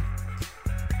automobile.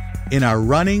 In our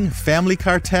running family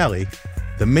car tally,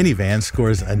 the minivan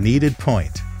scores a needed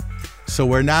point. So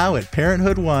we're now at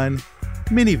Parenthood 1,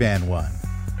 Minivan 1.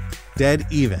 Dead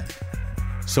even.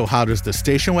 So how does the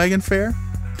station wagon fare?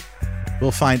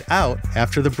 We'll find out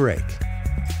after the break.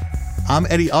 I'm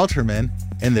Eddie Alterman,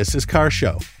 and this is Car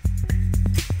Show.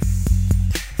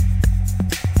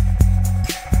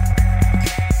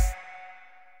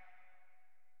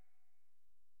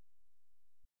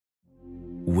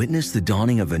 Witness the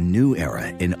dawning of a new era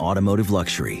in automotive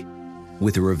luxury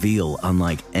with a reveal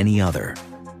unlike any other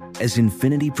as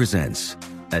Infiniti presents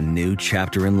a new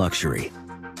chapter in luxury,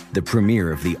 the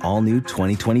premiere of the all-new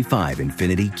 2025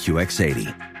 Infiniti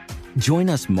QX80. Join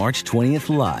us March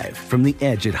 20th live from the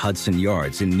Edge at Hudson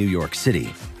Yards in New York City,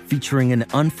 featuring an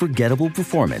unforgettable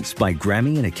performance by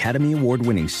Grammy and Academy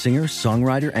Award-winning singer,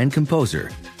 songwriter, and composer,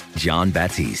 Jon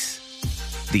Batiste.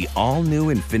 The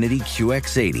all-new Infiniti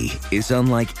QX80 is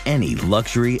unlike any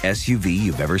luxury SUV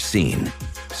you've ever seen.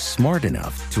 Smart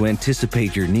enough to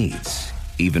anticipate your needs,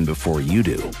 even before you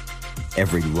do.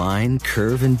 Every line,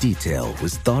 curve, and detail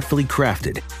was thoughtfully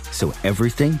crafted so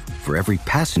everything for every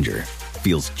passenger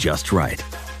feels just right.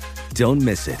 Don't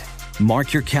miss it.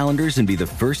 Mark your calendars and be the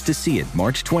first to see it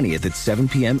March 20th at 7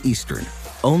 p.m. Eastern,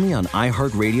 only on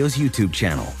iHeartRadio's YouTube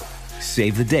channel.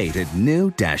 Save the date at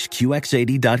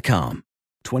new-QX80.com.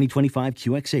 2025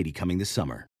 QX80 coming this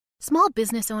summer. Small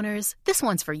business owners, this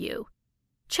one's for you.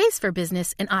 Chase for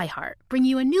Business and iHeart bring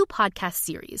you a new podcast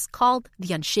series called The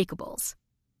Unshakables.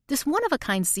 This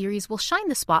one-of-a-kind series will shine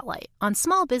the spotlight on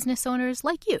small business owners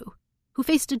like you, who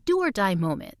faced a do-or-die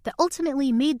moment that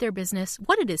ultimately made their business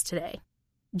what it is today.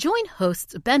 Join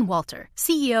hosts Ben Walter,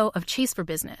 CEO of Chase for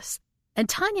Business, and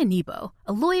Tanya Nebo,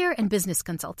 a lawyer and business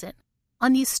consultant,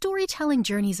 on these storytelling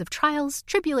journeys of trials,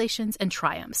 tribulations, and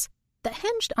triumphs that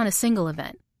hinged on a single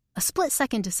event, a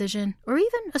split-second decision, or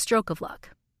even a stroke of luck.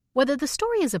 Whether the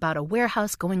story is about a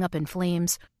warehouse going up in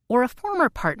flames or a former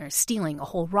partner stealing a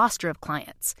whole roster of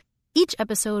clients, each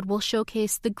episode will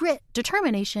showcase the grit,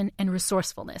 determination, and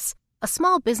resourcefulness a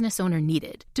small business owner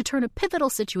needed to turn a pivotal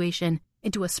situation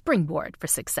into a springboard for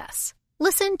success.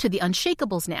 Listen to The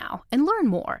Unshakables now and learn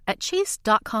more at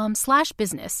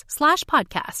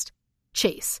chase.com/business/podcast.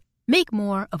 Chase, make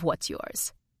more of what's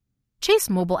yours. Chase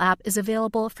mobile app is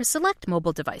available for select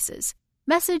mobile devices.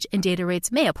 Message and data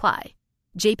rates may apply.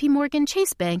 J.P. Morgan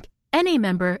Chase Bank, N.A.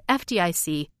 member,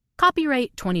 FDIC,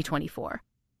 copyright 2024.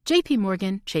 J.P.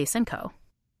 Morgan Chase & Co.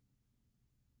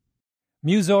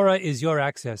 Musora is your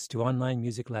access to online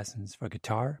music lessons for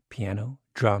guitar, piano,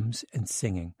 drums, and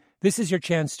singing. This is your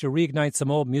chance to reignite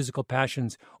some old musical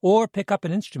passions or pick up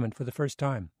an instrument for the first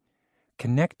time.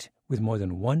 Connect with more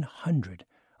than 100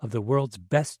 of the world's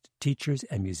best teachers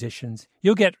and musicians.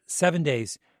 You'll get 7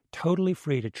 days totally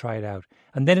free to try it out.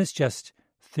 And then it's just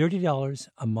 $30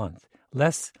 a month,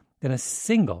 less than a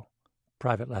single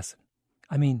private lesson.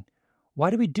 I mean, why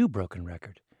do we do Broken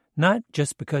Record? not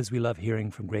just because we love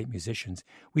hearing from great musicians.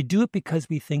 We do it because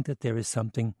we think that there is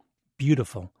something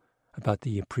beautiful about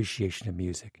the appreciation of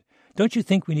music. Don't you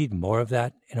think we need more of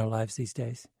that in our lives these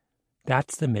days?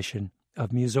 That's the mission of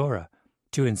Musora,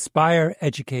 to inspire,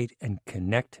 educate, and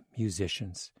connect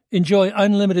musicians. Enjoy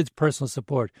unlimited personal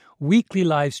support, weekly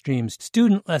live streams,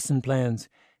 student lesson plans.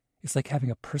 It's like having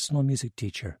a personal music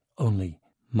teacher, only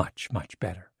much, much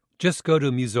better. Just go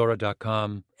to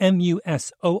Musora.com,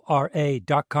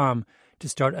 Musora.com, to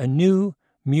start a new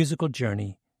musical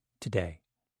journey today.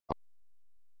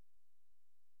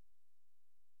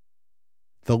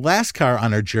 The last car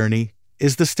on our journey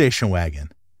is the station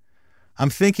wagon.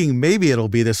 I'm thinking maybe it'll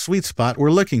be the sweet spot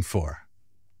we're looking for.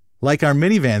 Like our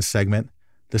minivan segment,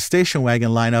 the station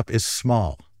wagon lineup is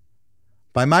small.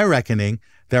 By my reckoning,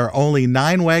 there are only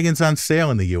 9 wagons on sale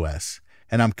in the U.S.,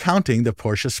 and I'm counting the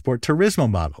Porsche Sport Turismo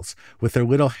models with their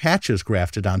little hatches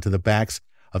grafted onto the backs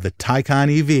of the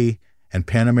Taycan EV and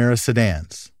Panamera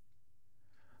sedans.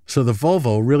 So the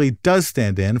Volvo really does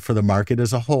stand in for the market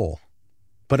as a whole.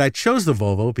 But I chose the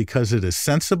Volvo because it is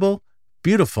sensible,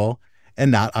 beautiful, and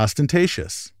not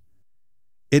ostentatious.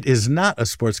 It is not a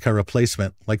sports car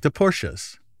replacement like the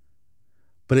Porsches.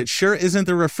 But it sure isn't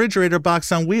the refrigerator box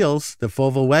on wheels that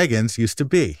Volvo wagons used to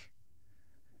be.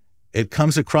 It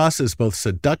comes across as both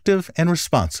seductive and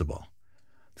responsible,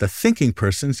 the thinking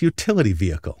person's utility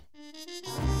vehicle.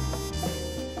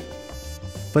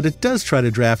 But it does try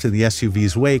to draft in the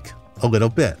SUV's wake a little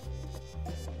bit.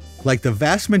 Like the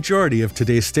vast majority of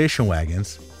today's station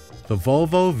wagons, the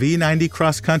Volvo V90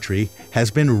 Cross Country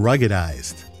has been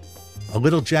ruggedized. A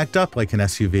little jacked up like an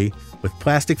SUV with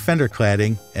plastic fender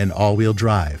cladding and all-wheel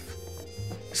drive.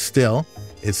 Still,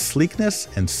 its sleekness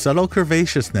and subtle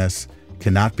curvaceousness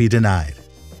cannot be denied.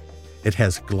 It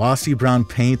has glossy brown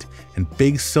paint and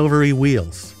big silvery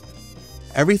wheels.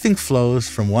 Everything flows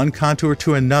from one contour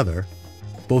to another,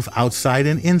 both outside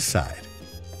and inside.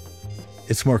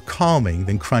 It's more calming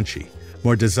than crunchy,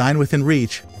 more design within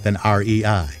reach than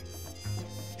REI.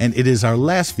 And it is our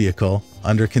last vehicle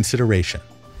under consideration.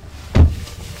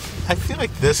 I feel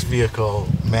like this vehicle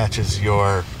matches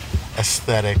your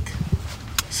aesthetic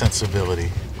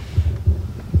sensibility.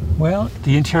 Well,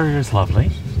 the interior is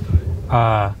lovely.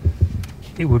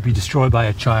 It would be destroyed by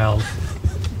a child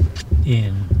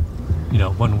in,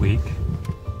 1 week.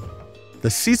 The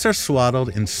seats are swaddled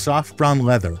in soft brown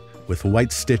leather with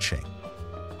white stitching.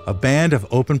 A band of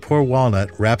open-pore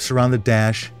walnut wraps around the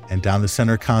dash and down the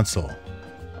center console.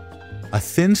 A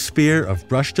thin spear of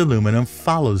brushed aluminum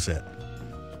follows it.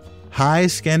 High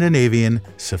Scandinavian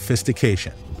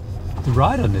sophistication. The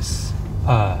ride on this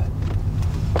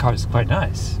car is quite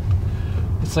nice.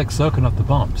 It's like soaking up the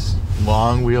bumps.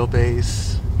 Long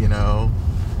wheelbase,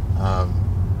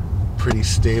 pretty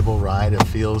stable ride. It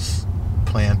feels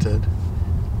planted.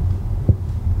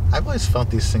 I've always felt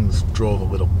these things drove a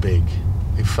little big.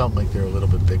 They felt like they're a little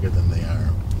bit bigger than they are.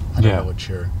 I don't know what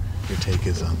your take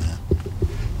is on that.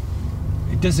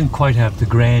 It doesn't quite have the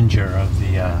grandeur of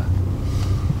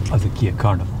the Kia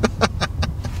Carnival.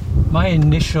 My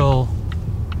initial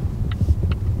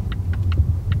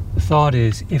thought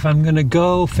is, if I'm going to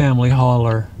go family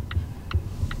hauler,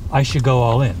 I should go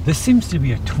all in. This seems to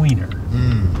be a tweener.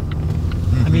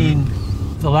 Mm-hmm. I mean,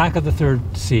 the lack of the third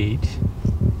seat.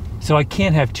 So I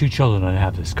can't have 2 children and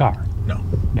have this car. No.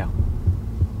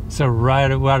 So right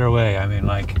away,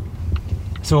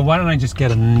 so why don't I just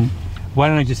get a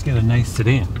nice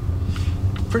sedan?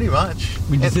 Pretty much. I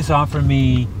mean, does this offer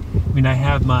me? I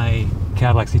have my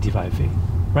Cadillac CT5V,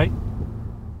 right?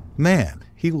 Man,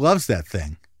 he loves that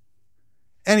thing.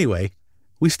 Anyway,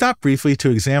 we stopped briefly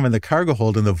to examine the cargo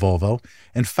hold in the Volvo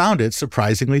and found it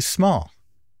surprisingly small.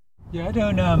 Yeah, I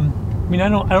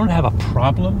don't have a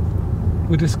problem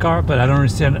with this car, but I don't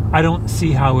understand. I don't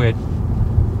see how it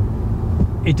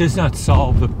does not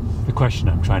solve the question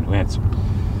I'm trying to answer,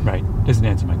 right? It doesn't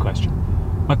answer my question.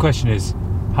 My question is,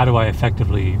 how do I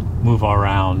effectively move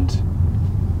around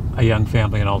a young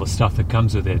family and all the stuff that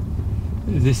comes with it?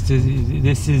 This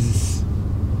is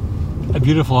a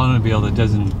beautiful automobile that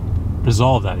doesn't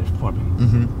resolve that for me.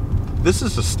 Mm-hmm. This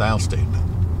is a style statement.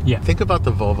 Yeah. Think about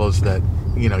the Volvos that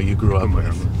you grew up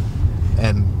with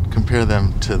and compare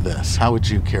them to this. How would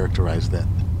you characterize that?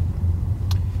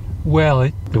 Well,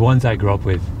 the ones I grew up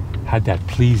with had that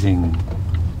pleasing,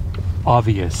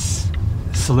 obvious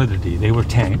solidity. They were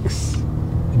tanks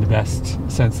in the best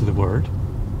sense of the word.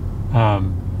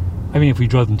 If we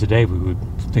drove them today, we would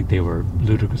think they were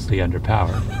ludicrously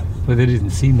underpowered, but they didn't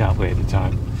seem that way at the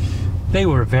time. They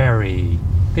were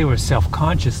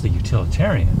self-consciously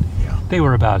utilitarian. Yeah. They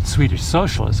were about Swedish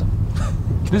socialism.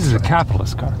 This is a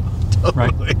capitalist car.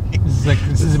 right?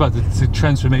 This is about the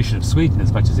transformation of Sweden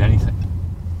as much as anything.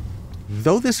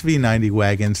 Though this V90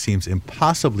 wagon seems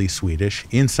impossibly Swedish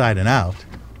inside and out,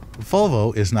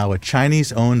 Volvo is now a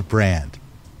Chinese-owned brand.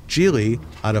 Geely,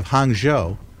 out of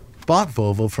Hangzhou, bought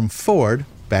Volvo from Ford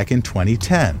back in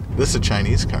 2010. This is a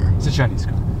Chinese car. It's a Chinese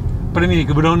car. But I mean,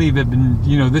 it would only have been,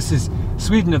 this is,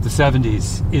 Sweden of the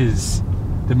 70s is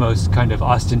the most kind of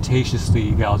ostentatiously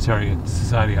egalitarian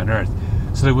society on earth.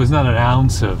 So there was not an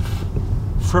ounce of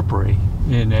frippery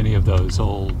in any of those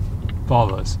old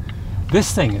Volvos.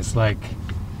 This thing is like,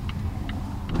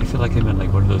 I feel like I'm in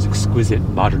like one of those exquisite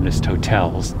modernist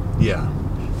hotels. Yeah.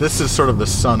 This is sort of the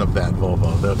son of that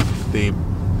Volvo, the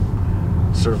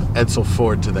sort of Edsel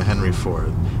Ford to the Henry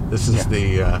Ford. This is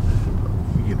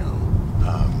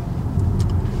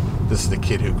this is the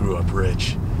kid who grew up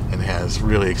rich and has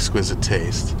really exquisite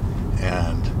taste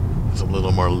and is a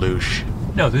little more louche.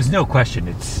 No, there's no question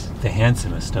it's the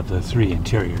handsomest of the three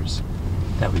interiors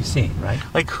that we've seen, right?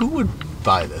 Like, who would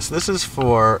buy this? This is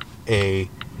for a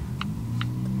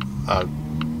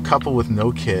couple with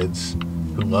no kids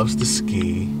who loves to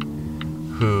ski,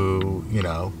 who,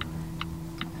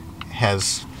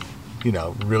 has,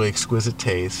 really exquisite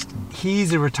taste.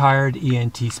 He's a retired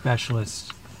ENT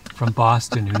specialist from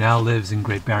Boston who now lives in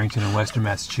Great Barrington in Western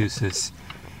Massachusetts.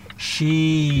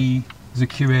 She is a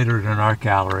curator at an art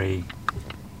gallery,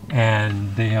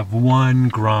 and they have one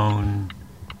grown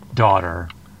daughter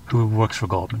who works for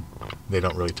Goldman. They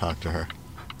don't really talk to her.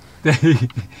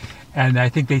 And I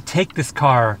think they take this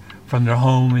car from their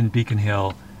home in Beacon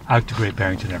Hill out to Great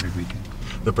Barrington every weekend.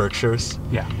 The Berkshires?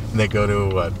 Yeah. And they go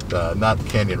to not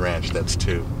Canyon Ranch, that's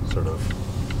too sort of...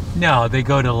 No, they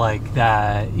go to like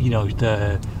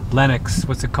the Lenox,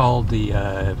 what's it called?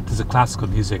 There's a classical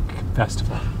music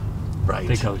festival. Right.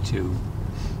 They go to.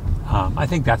 I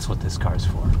think that's what this car's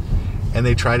for. And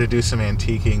they try to do some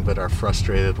antiquing, but are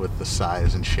frustrated with the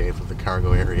size and shape of the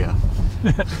cargo area.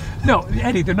 No,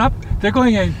 Eddie, they're not. They're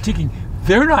going antiquing.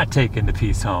 They're not taking the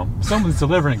piece home. Someone's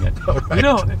delivering it. Oh, right.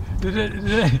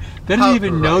 They didn't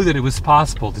even know that it was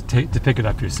possible to pick it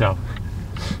up yourself.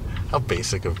 How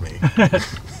basic of me.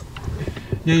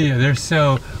 Yeah. They're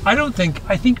so. I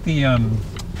think the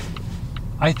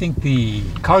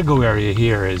cargo area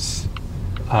here is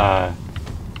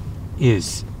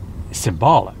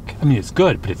symbolic. I mean, it's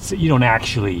good, but you're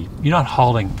not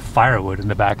hauling firewood in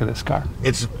the back of this car.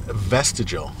 It's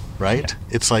vestigial, right?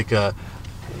 Yeah. It's like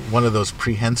one of those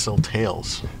prehensile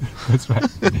tales. That's right.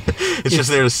 It's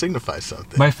just there to signify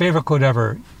something. My favorite quote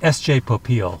ever, S.J.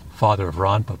 Popeil, father of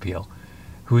Ron Popeil,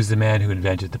 who is the man who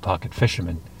invented the pocket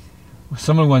fisherman.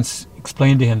 Someone once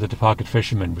explained to him that the pocket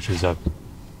fisherman, which was a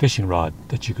fishing rod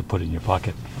that you could put in your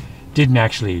pocket, didn't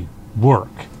actually work.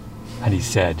 And he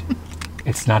said,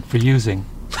 "It's not for using,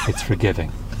 it's for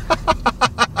giving."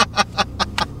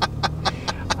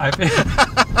 I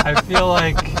feel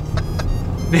like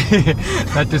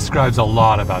that describes a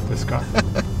lot about this car.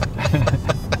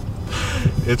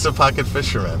 It's a pocket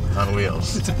fisherman on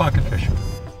wheels. It's a pocket fisherman.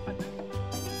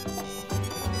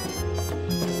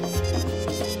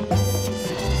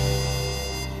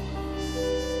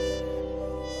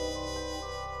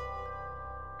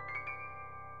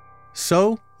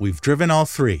 So, we've driven all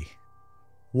three.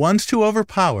 One's too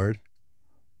overpowered,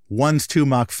 one's too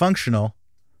Mach functional,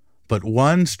 but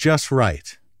one's just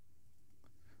right.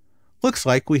 Looks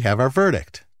like we have our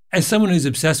verdict. As someone who's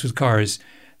obsessed with cars,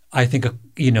 I think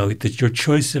that your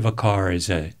choice of a car is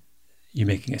you're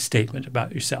making a statement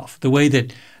about yourself. The way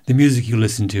that the music you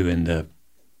listened to in the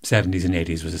 70s and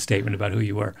 80s was a statement about who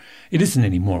you were. It isn't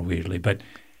anymore, weirdly, but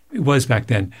it was back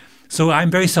then. So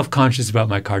I'm very self-conscious about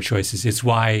my car choices. It's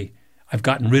why I've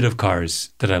gotten rid of cars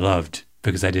that I loved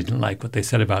because I didn't like what they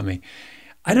said about me.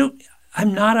 The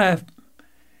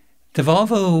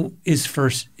Volvo is for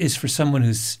someone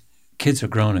whose kids are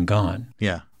grown and gone.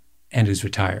 Yeah. And who's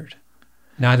retired.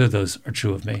 Neither of those are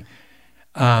true of me.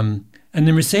 And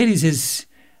the Mercedes is,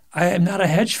 I am not a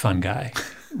hedge fund guy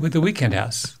with the weekend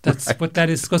house. That's right. What that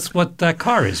is. That's what that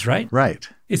car is, right? Right.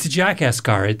 It's a jackass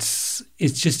car. It's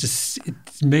just it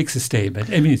makes a statement.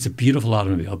 I mean, it's a beautiful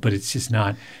automobile, but it's just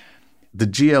not. The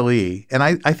GLE, and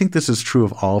I think this is true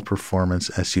of all performance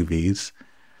SUVs,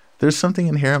 there's something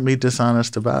inherently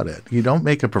dishonest about it. You don't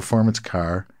make a performance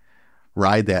car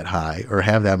ride that high or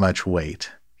have that much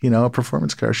weight. A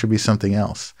performance car should be something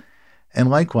else. And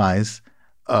likewise,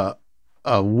 a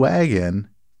wagon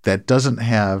that doesn't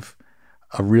have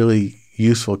a really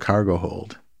useful cargo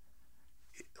hold,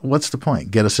 what's the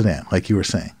point? Get a sedan, like you were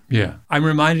saying. Yeah. I'm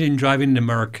reminded in driving to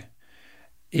Merck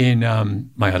in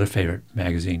my other favorite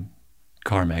magazine,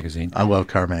 Car Magazine. I love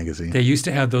Car Magazine. They used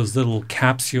to have those little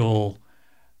capsule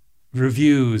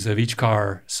reviews of each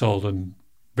car sold and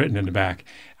written in the back.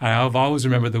 I've always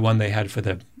remembered the one they had for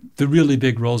the really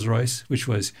big Rolls Royce, which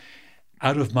was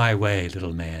 "Out of my way,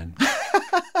 little man."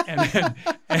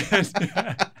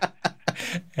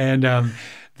 and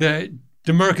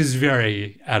the Merc is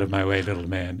very out of my way, little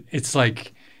man. It's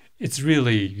like, it's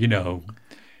really, you know,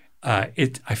 I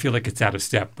feel like it's out of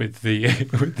step with the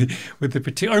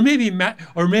particular,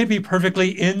 or maybe perfectly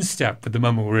in step with the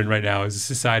moment we're in right now as a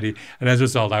society. And as a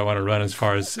result, I want to run as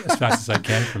fast as I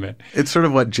can from it. It's sort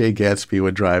of what Jay Gatsby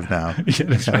would drive now. Yeah,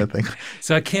 that's kind right. of thing.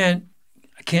 So I can't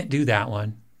do that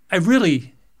one. I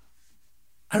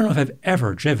don't know if I've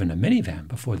ever driven a minivan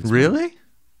before this. Really? One.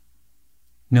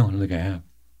 No, I don't think I have.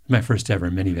 My first ever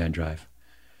minivan drive.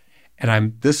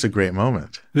 And This is a great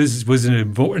moment. This was an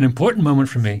important moment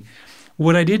for me.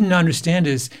 What I didn't understand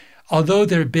is, although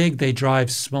they're big, they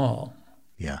drive small.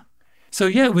 Yeah. So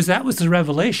that was the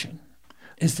revelation.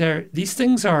 These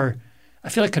things are, I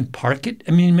feel like I can park it.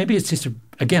 I mean, maybe it's just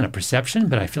a perception,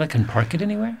 but I feel like I can park it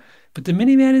anywhere. But the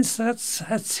minivan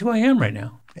that's who I am right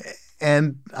now.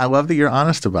 And I love that you're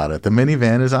honest about it. The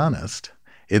minivan is honest.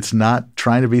 It's not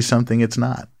trying to be something it's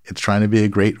not. It's trying to be a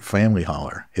great family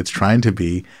hauler. It's trying to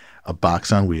be a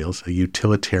box on wheels, a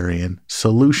utilitarian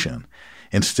solution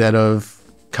instead of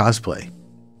cosplay.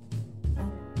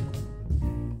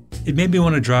 It made me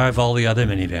want to drive all the other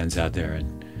minivans out there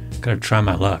and kind of try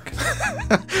my luck.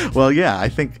 Well, yeah, I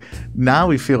think now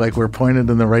we feel like we're pointed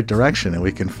in the right direction and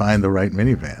we can find the right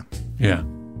minivan. Yeah.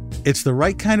 It's the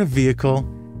right kind of vehicle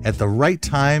at the right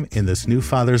time in this new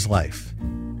father's life.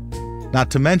 Not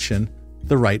to mention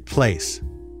the right place.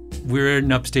 We're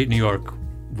in upstate New York.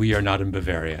 We are not in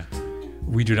Bavaria.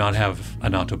 We do not have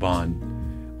an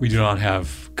Autobahn. We do not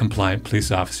have compliant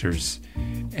police officers.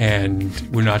 And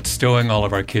we're not stowing all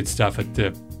of our kids' stuff at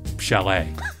the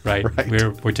chalet, right?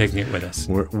 Right. We're taking it with us.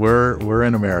 We're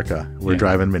in America. We're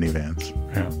driving minivans.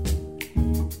 Yeah.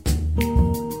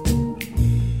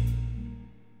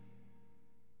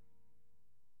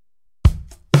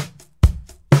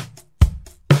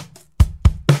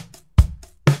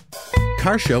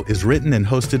 Car Show is written and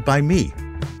hosted by me,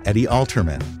 Eddie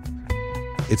Alterman.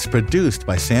 It's produced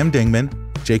by Sam Dingman,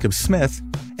 Jacob Smith,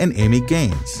 and Amy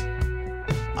Gaines.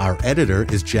 Our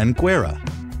editor is Jen Guerra.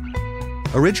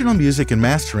 Original music and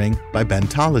mastering by Ben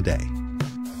Tolliday.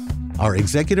 Our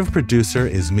executive producer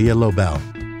is Mia Lobel.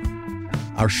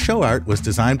 Our show art was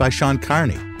designed by Sean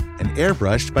Carney and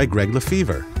airbrushed by Greg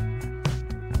Lefevre.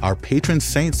 Our patron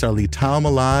saints are Lital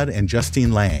Malad and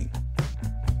Justine Lang.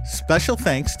 Special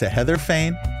thanks to Heather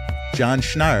Fain, John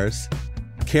Schnars,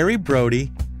 Carrie Brody,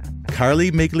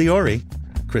 Carly Migliori,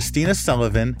 Christina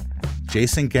Sullivan,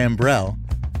 Jason Gambrell,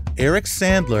 Eric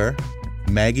Sandler,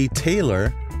 Maggie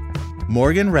Taylor,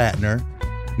 Morgan Ratner,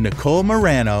 Nicole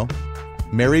Morano,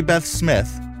 Mary Beth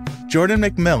Smith, Jordan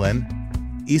McMillan,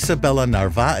 Isabella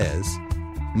Narvaez,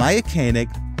 Maya Koenig,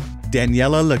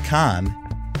 Daniela Lacan,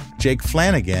 Jake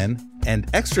Flanagan, and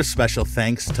extra special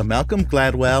thanks to Malcolm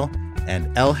Gladwell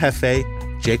and El Jefe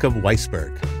Jacob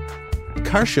Weisberg.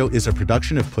 Car Show is a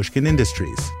production of Pushkin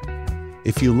Industries.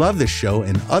 If you love this show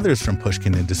and others from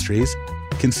Pushkin Industries,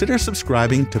 consider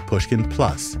subscribing to Pushkin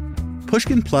Plus.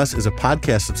 Pushkin Plus is a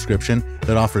podcast subscription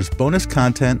that offers bonus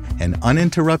content and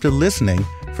uninterrupted listening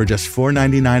for just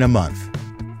 $4.99 a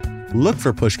month. Look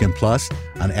for Pushkin Plus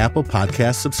on Apple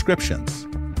Podcast subscriptions.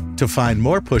 To find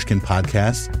more Pushkin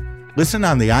podcasts, listen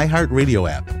on the iHeartRadio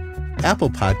app, Apple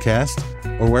Podcast,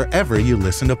 or wherever you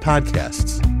listen to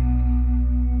podcasts.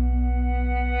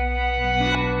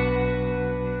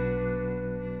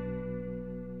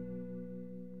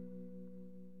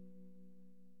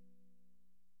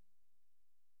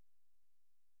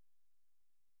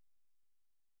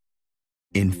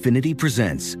 Infiniti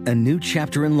presents a new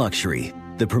chapter in luxury,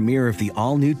 the premiere of the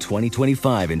all-new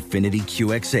 2025 Infiniti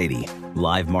QX80,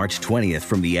 live March 20th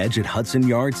from the Edge at Hudson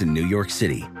Yards in New York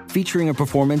City, featuring a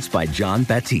performance by John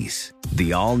Batiste.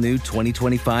 The all-new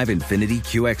 2025 Infiniti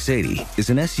QX80 is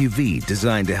an SUV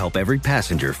designed to help every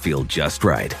passenger feel just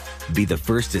right. Be the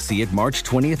first to see it March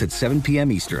 20th at 7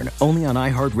 p.m. Eastern, only on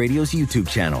iHeartRadio's YouTube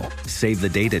channel. Save the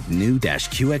date at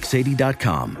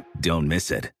new-QX80.com. Don't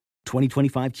miss it.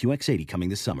 2025 QX80 coming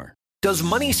this summer. Does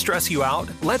money stress you out?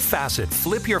 Let Facet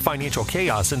flip your financial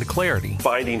chaos into clarity.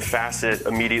 Finding Facet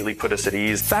immediately put us at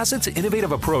ease. Facet's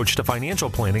innovative approach to financial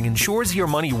planning ensures your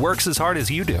money works as hard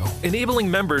as you do, enabling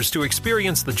members to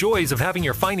experience the joys of having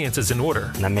your finances in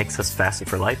order. And that makes us Facet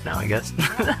for life now, I guess.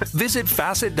 Visit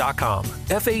Facet.com,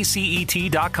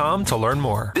 FACET.com to learn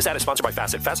more. This ad is sponsored by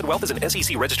Facet. Facet Wealth is an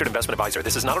SEC registered investment advisor.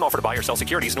 This is not an offer to buy or sell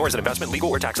securities, nor is it investment, legal,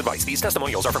 or tax advice. These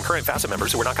testimonials are from current Facet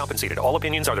members who are not compensated. All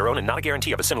opinions are their own and not a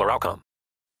guarantee of a similar outcome.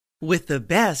 With the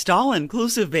best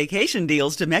all-inclusive vacation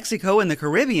deals to Mexico and the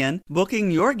Caribbean, booking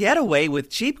your getaway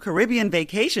with Cheap Caribbean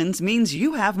Vacations means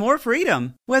you have more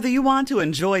freedom. Whether you want to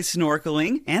enjoy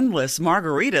snorkeling, endless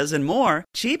margaritas, and more,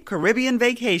 Cheap Caribbean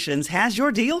Vacations has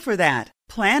your deal for that.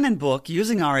 Plan and book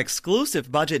using our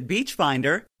exclusive budget beach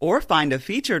finder, or find a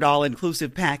featured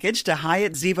all-inclusive package to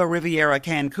Hyatt Ziva Riviera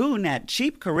Cancun at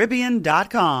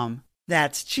cheapcaribbean.com.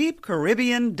 That's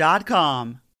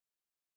cheapcaribbean.com.